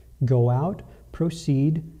 go out,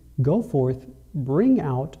 proceed, go forth, bring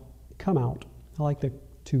out, come out. I like the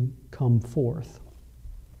to come forth.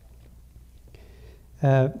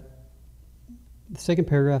 The second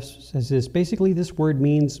paragraph says this. Basically, this word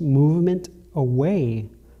means movement away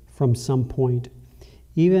from some point,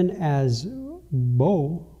 even as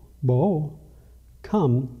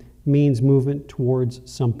come means movement towards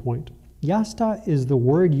some point. Yasta is the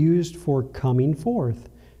word used for coming forth.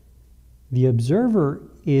 The observer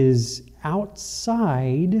is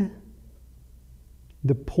outside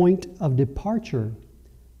the point of departure,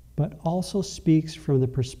 but also speaks from the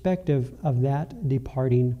perspective of that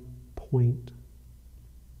departing point.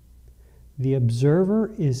 The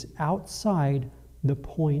observer is outside the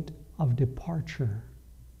point of departure.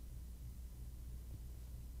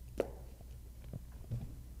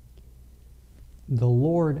 The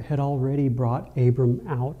Lord had already brought Abram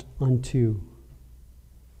out unto.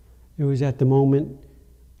 It was at the moment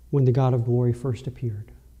when the God of glory first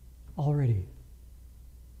appeared. Already.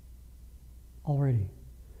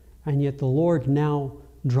 And yet the Lord now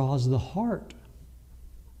draws the heart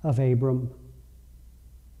of Abram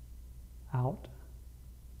out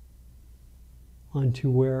unto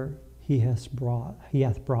where he hath brought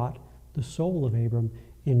the soul of Abram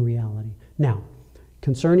in reality. Now,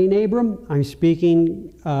 concerning Abram, I'm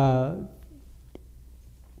speaking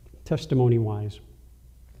testimony-wise.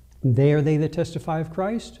 They are they that testify of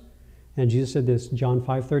Christ. And Jesus said this, John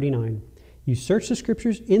 5:39. You search the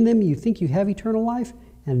scriptures, in them you think you have eternal life,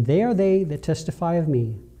 and they are they that testify of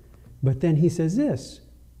me. But then he says this,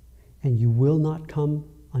 and you will not come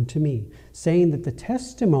unto me, saying that the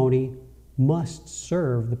testimony must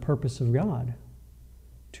serve the purpose of God,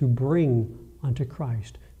 to bring unto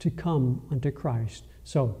Christ, to come unto Christ.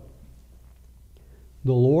 So,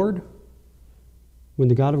 the Lord, when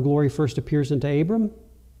the God of glory first appears unto Abram,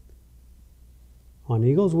 on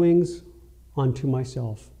eagle's wings unto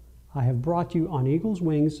myself. I have brought you on eagle's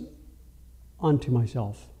wings unto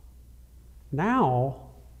myself. Now,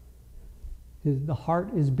 the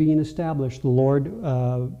heart is being established. The Lord,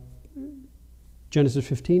 Genesis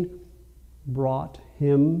 15, brought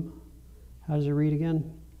him, how does it read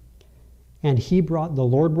again? And the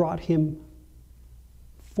Lord brought him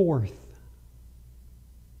forth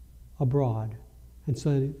abroad and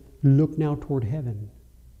said, look now toward heaven.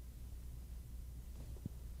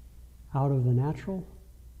 Out of the natural,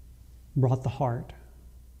 brought the heart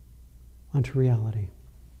unto reality.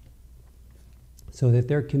 So that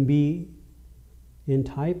there can be, in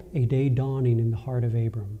type, a day dawning in the heart of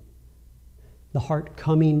Abram. The heart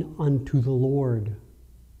coming unto the Lord.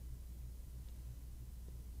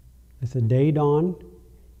 If the day dawn,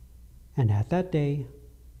 and at that day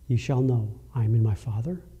ye shall know I am in my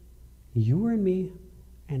Father, you are in me,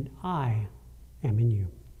 and I am in you.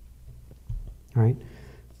 All right?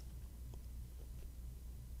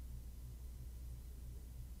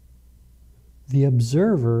 The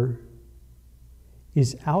observer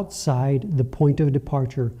is outside the point of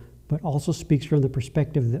departure, but also speaks from the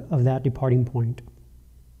perspective of that departing point.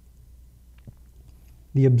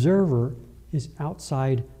 The observer is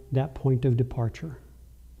outside that point of departure.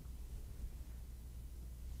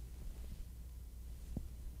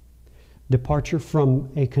 Departure from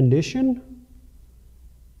a condition,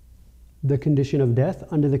 the condition of death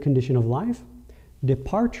unto the condition of life.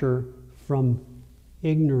 Departure from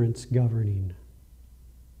ignorance governing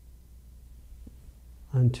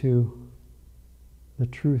unto the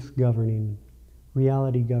truth governing,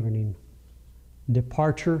 reality governing.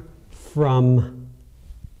 Departure from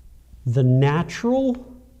the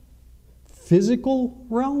natural, physical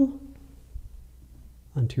realm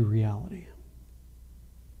unto reality.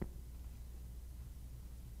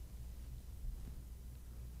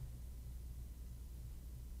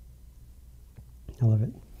 I love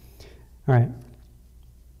it. All right.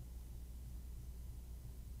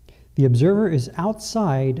 The observer is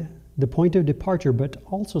outside the point of departure, but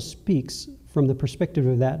also speaks from the perspective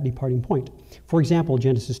of that departing point. For example,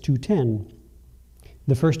 Genesis 2:10,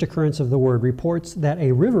 the first occurrence of the word, reports that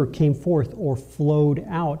a river came forth or flowed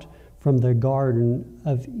out from the Garden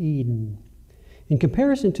of Eden. In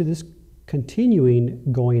comparison to this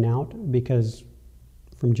continuing going out, because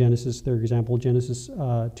from Genesis, their example, Genesis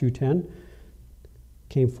 2:10,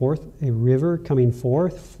 came forth, a river coming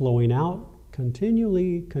forth, flowing out,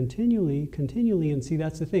 continually, and see,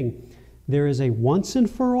 that's the thing. There is a once and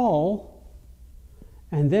for all,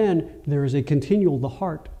 and then there is a continual, the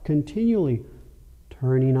heart continually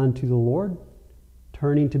turning unto the Lord,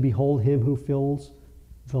 turning to behold him who fills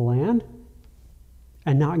the land,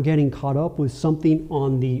 and not getting caught up with something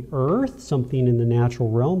on the earth, something in the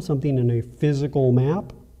natural realm, something in a physical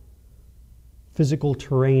map, physical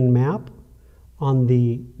terrain map on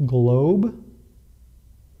the globe,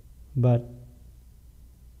 but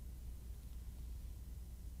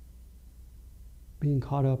being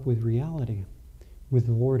caught up with reality, with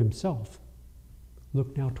the Lord himself.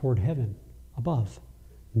 Look now toward heaven, above.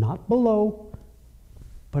 Not below,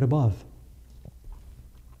 but above.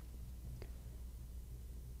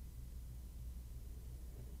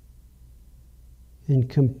 In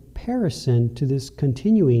comparison to this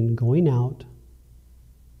continuing going out,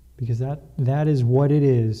 because that is what it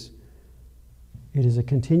is. It is a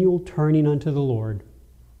continual turning unto the Lord.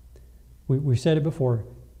 We've said it before.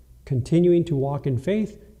 Continuing to walk in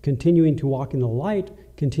faith, continuing to walk in the light,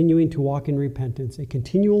 continuing to walk in repentance. A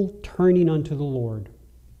continual turning unto the Lord.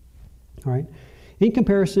 All right? In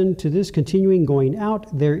comparison to this continuing going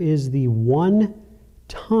out, there is the one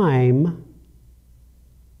time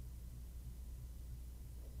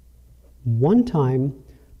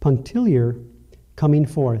punctiliar coming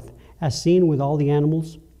forth, as seen with all the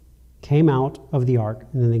animals came out of the ark.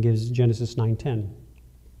 And then it gives Genesis 9:10.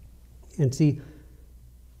 And see,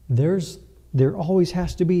 there always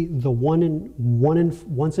has to be the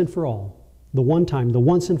once and for all. The one time, the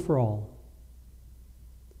once and for all.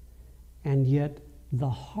 And yet the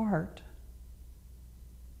heart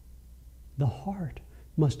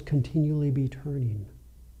must continually be turning.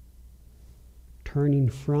 Turning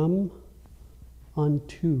from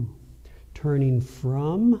unto. Turning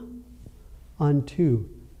from unto.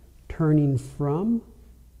 Turning from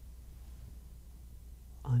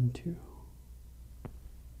unto.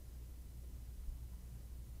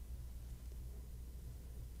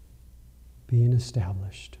 being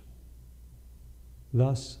established.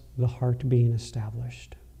 Thus, the heart being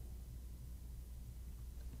established.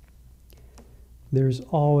 There's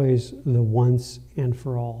always the once and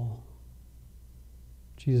for all.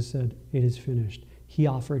 Jesus said, it is finished. He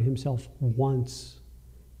offered himself once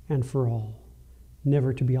and for all,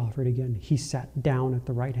 never to be offered again. He sat down at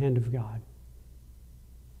the right hand of God.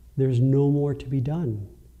 There's no more to be done.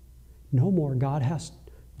 No more.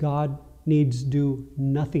 God needs do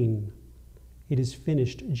nothing. It is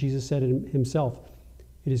finished. Jesus said it himself.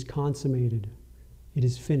 It is consummated. It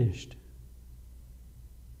is finished.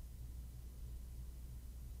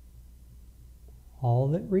 All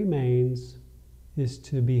that remains is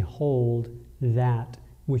to behold that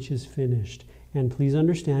which is finished. And please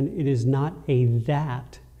understand, it is not a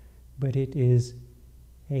that, but it is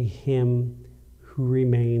a him who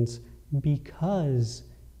remains because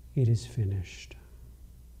it is finished.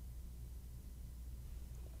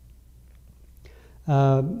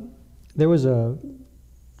 There was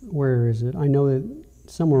where is it? I know that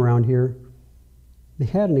somewhere around here, they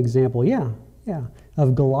had an example,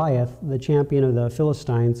 of Goliath, the champion of the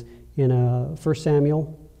Philistines, in 1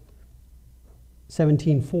 Samuel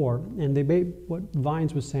 17:4. And what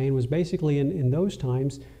Vines was saying was basically in those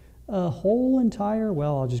times, a whole entire,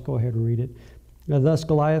 I'll just go ahead and read it. Thus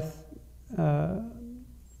Goliath,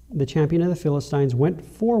 the champion of the Philistines, went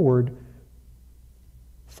forward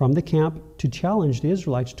from the camp to challenge the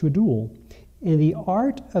Israelites to a duel. In the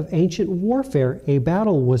art of ancient warfare, a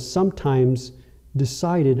battle was sometimes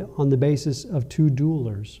decided on the basis of two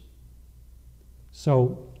duelers.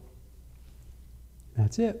 So,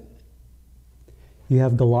 that's it. You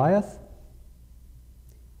have Goliath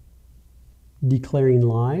declaring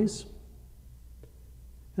lies,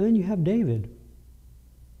 and then you have David,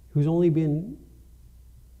 who's only been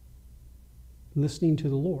listening to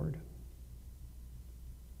the Lord.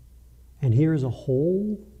 And here's a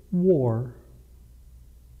whole war,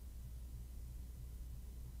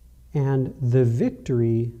 and the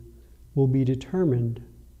victory will be determined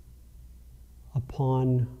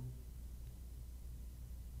upon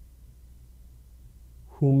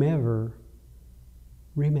whomever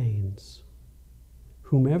remains.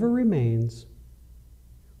 Whomever remains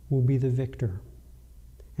will be the victor,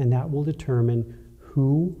 and that will determine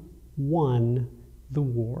who won the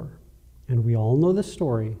war. And we all know the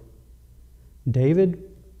story. David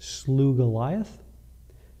slew Goliath.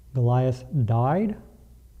 Goliath died.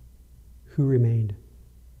 Who remained?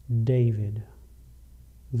 David.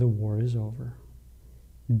 The war is over.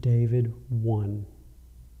 David won.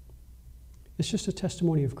 It's just a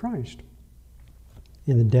testimony of Christ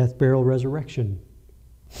in the death, burial, resurrection.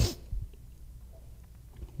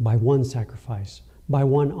 By one sacrifice, by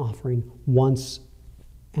one offering, once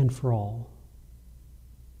and for all.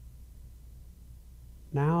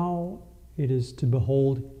 Now it is to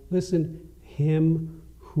behold, listen, him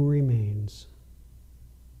who remains.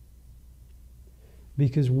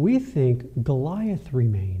 Because we think Goliath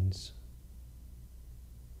remains.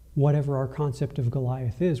 Whatever our concept of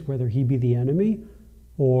Goliath is, whether he be the enemy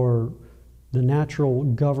or the natural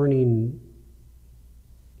governing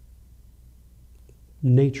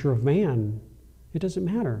nature of man, it doesn't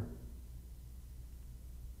matter.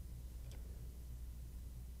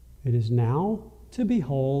 It is now to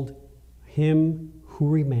behold him who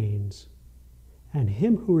remains. And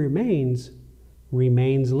him who remains,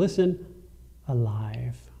 listen,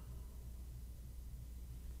 alive.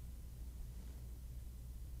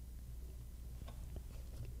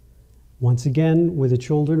 Once again, with the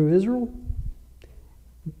children of Israel,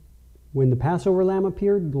 when the Passover lamb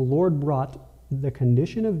appeared, the Lord brought the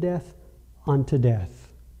condition of death unto death.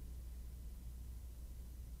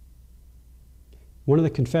 One of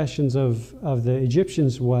the confessions of the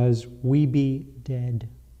Egyptians was, we be dead.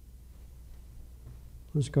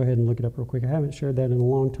 Let's go ahead and look it up real quick. I haven't shared that in a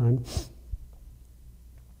long time.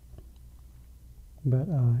 But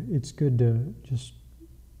it's good to just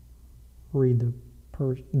read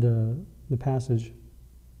the passage.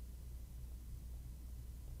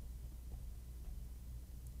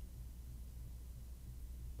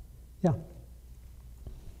 Yeah.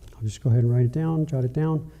 I'll just go ahead and write it down, jot it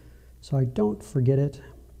down, so I don't forget it.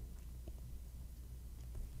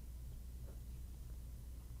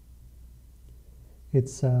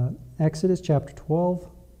 It's Exodus chapter 12,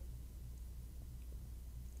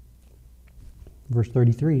 verse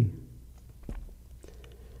 33.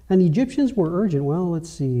 And the Egyptians were urgent. Well, let's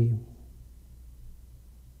see.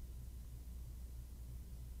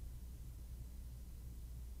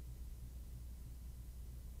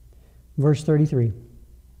 Verse 33.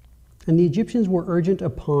 And the Egyptians were urgent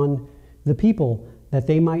upon the people that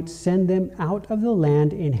they might send them out of the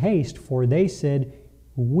land in haste, for they said,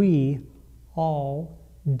 we all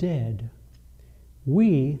dead.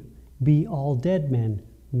 We be all dead men.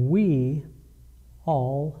 We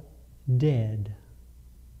all dead.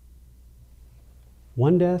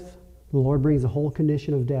 One death, the Lord brings the whole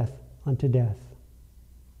condition of death unto death.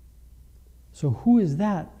 So who is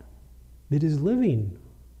that is living?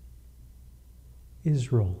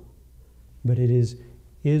 Israel. But it is,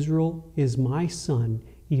 Israel is my son,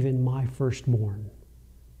 even my firstborn.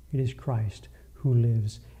 It is Christ who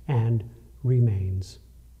lives and remains.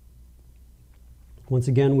 Once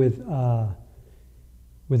again with the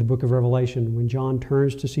book of Revelation, when John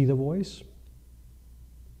turns to see the voice,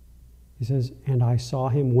 he says, and I saw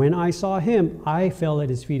him. When I saw him, I fell at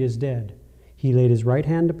his feet as dead. He laid his right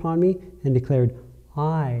hand upon me and declared,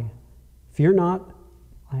 fear not,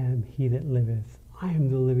 I am he that liveth. I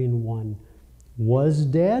am the living one. Was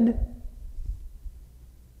dead,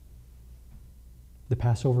 the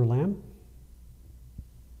Passover lamb.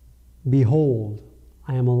 Behold,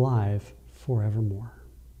 I am alive forevermore.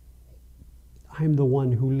 I am the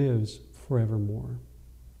one who lives forevermore.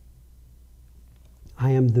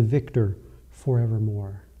 I am the victor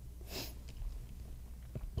forevermore.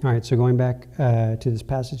 All right, so going back to this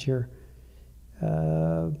passage here.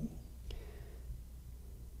 Let's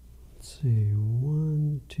see,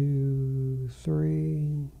 1, 2,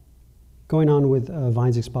 3. Going on with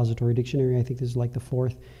Vine's Expository Dictionary, I think this is like the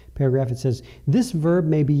 4th paragraph. It says, this verb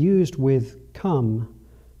may be used with come.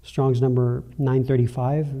 Strong's number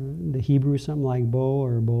 935, the Hebrew is something like bo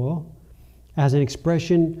or bo, as an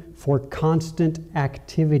expression for constant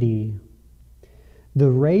activity. The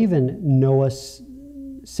raven Noah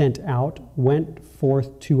sent out went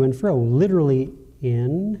forth to and fro, literally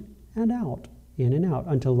in and out,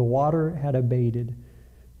 until the water had abated.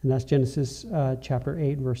 And that's Genesis chapter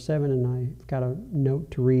 8, verse 7, and I got a note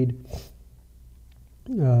to read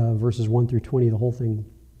verses 1 through 20, the whole thing.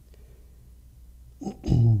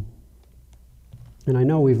 And I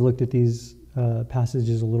know we've looked at these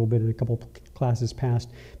passages a little bit in a couple classes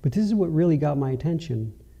past, but this is what really got my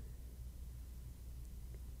attention.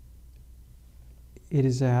 It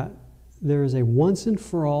is that there is a once and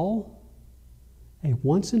for all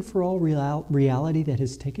reality that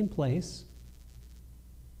has taken place,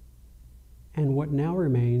 and what now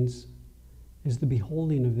remains is the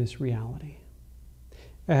beholding of this reality.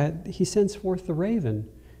 He sends forth the raven.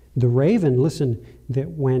 The raven, listen, that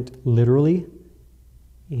went literally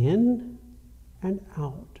in and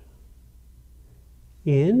out.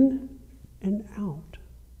 In and out.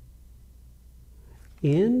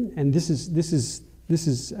 In, and this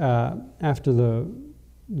is after the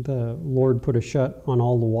Lord put a shut on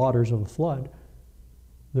all the waters of the flood.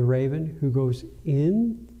 The raven who goes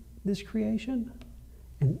in this creation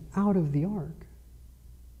and out of the ark.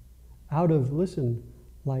 Out of, listen,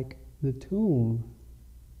 like the tomb.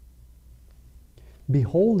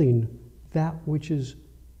 Beholding that which is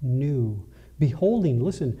new. Beholding,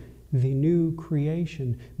 listen, the new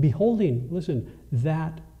creation. Beholding, listen,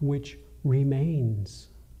 that which remains.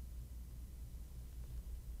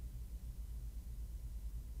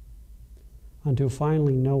 Until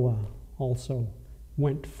finally Noah also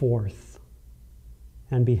went forth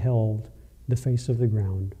and beheld the face of the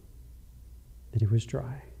ground, that it was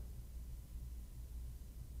dry.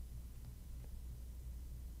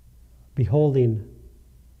 Beholding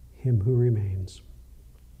him who remains.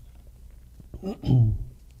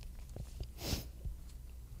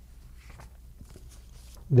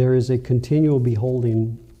 There is a continual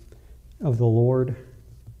beholding of the Lord.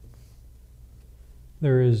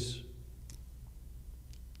 There is,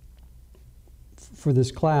 for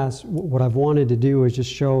this class, what I've wanted to do is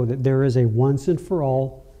just show that there is a once and for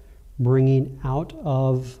all bringing out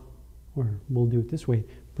of, or we'll do it this way,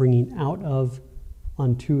 bringing out of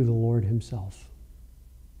unto the Lord himself.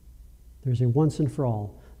 There's a once and for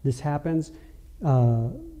all. This happens,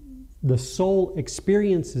 the soul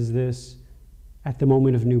experiences this at the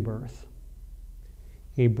moment of new birth.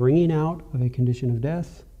 A bringing out of a condition of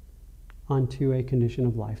death unto a condition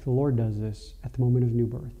of life. The Lord does this at the moment of new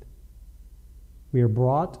birth. We are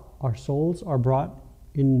brought, our souls are brought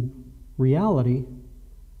in reality,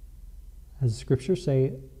 as the scriptures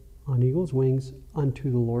say, on eagle's wings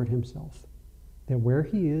unto the Lord himself. That where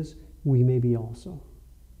he is, we may be also.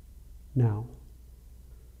 Now,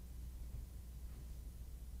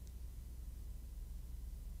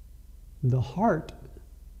 the heart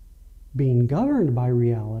being governed by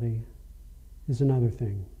reality is another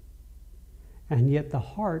thing. And yet the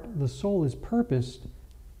heart, the soul is purposed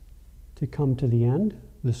to come to the end.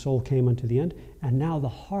 The soul came unto the end. And now the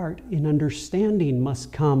heart in understanding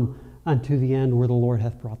must come unto the end where the Lord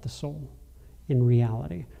hath brought the soul, in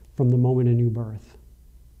reality, from the moment of new birth.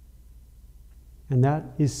 And that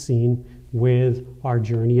is seen with our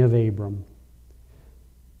journey of Abram.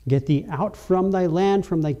 Get thee out from thy land,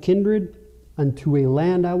 from thy kindred, unto a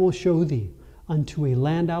land I will show thee. Unto a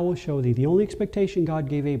land I will show thee. The only expectation God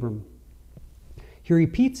gave Abram. He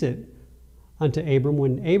repeats it unto Abram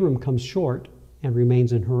when Abram comes short and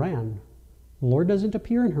remains in Haran. The Lord doesn't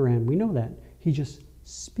appear in Haran. We know that. He just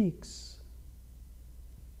speaks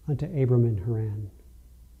unto Abram in Haran.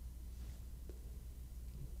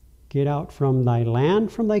 Get out from thy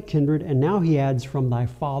land, from thy kindred, and now he adds from thy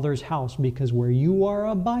father's house, because where you are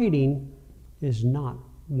abiding is not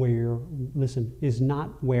where, listen, is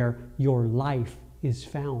not where your life is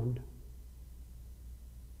found.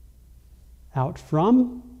 Out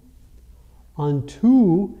from,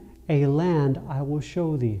 unto a land I will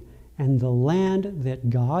show thee. And the land that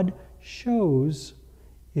God shows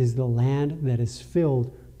is the land that is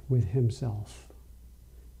filled with himself.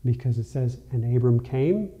 Because it says, and Abram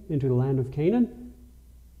came into the land of Canaan,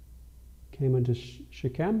 came unto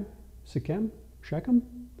Shechem,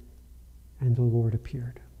 and the Lord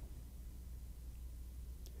appeared.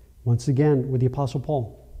 Once again with the Apostle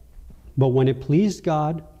Paul. But when it pleased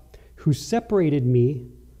God, who separated me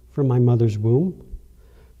from my mother's womb,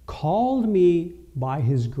 called me by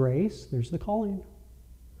his grace, there's the calling.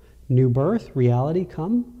 New birth, reality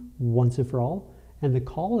come once and for all, and the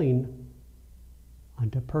calling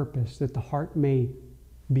unto purpose, that the heart may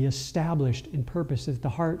be established in purpose, that the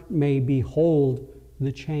heart may behold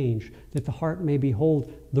the change, that the heart may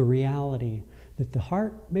behold the reality, that the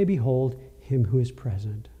heart may behold him who is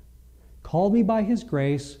present. Called me by his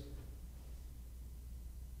grace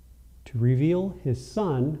to reveal his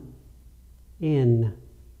Son in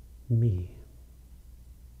me.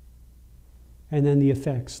 And then the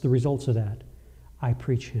effects, the results of that. I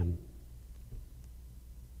preach him.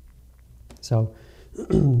 So,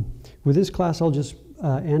 with this class, I'll just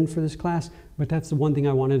end for this class, but that's the one thing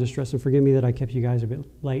I wanted to stress, and forgive me that I kept you guys a bit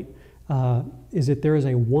late, is that there is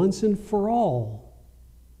a once and for all.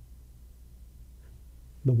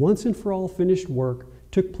 The once and for all finished work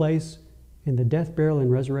took place in the death, burial, and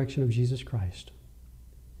resurrection of Jesus Christ.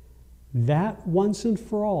 That once and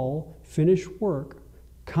for all finished work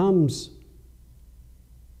comes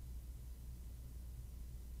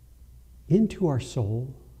into our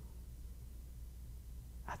soul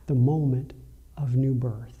at the moment of new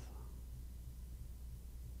birth.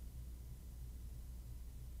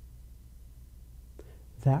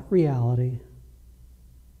 That reality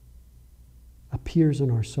appears in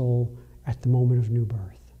our soul at the moment of new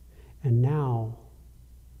birth. And now,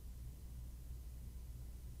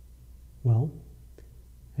 well,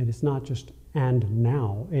 it is not just and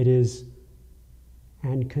now, it is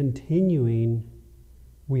and continuing,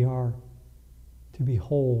 we are to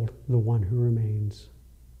behold the one who remains.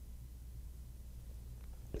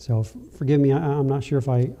 So forgive me, I'm not sure if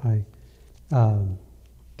I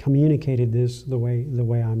communicated this the way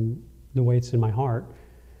it's in my heart,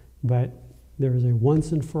 but there is a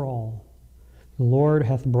once and for all. The Lord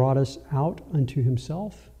hath brought us out unto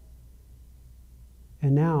himself,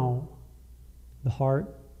 and now the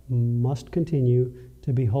heart must continue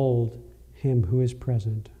to behold him who is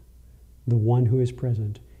present, the one who is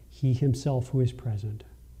present, he himself who is present.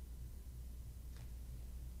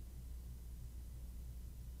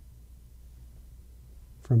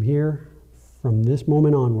 From here, from this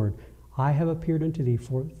moment onward, I have appeared unto thee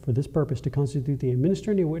for this purpose, to constitute thee a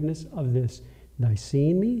minister and a witness of this, thy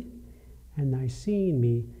seeing me and thy seeing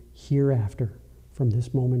me hereafter, from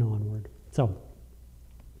this moment onward. So,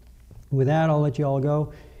 with that, I'll let you all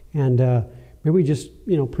go, and maybe we just,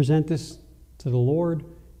 present this to the Lord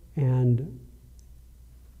and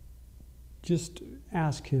just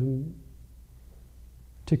ask him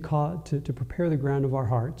to prepare the ground of our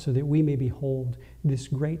heart so that we may behold this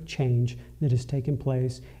great change that has taken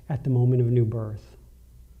place at the moment of new birth.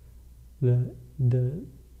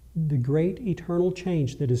 The great eternal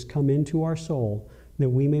change that has come into our soul, that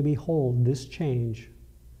we may behold this change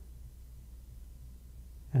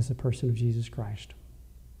as the person of Jesus Christ.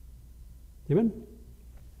 Amen?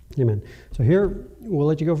 Amen. So here, we'll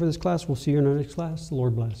let you go for this class. We'll see you in our next class. The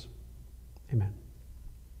Lord bless. Amen.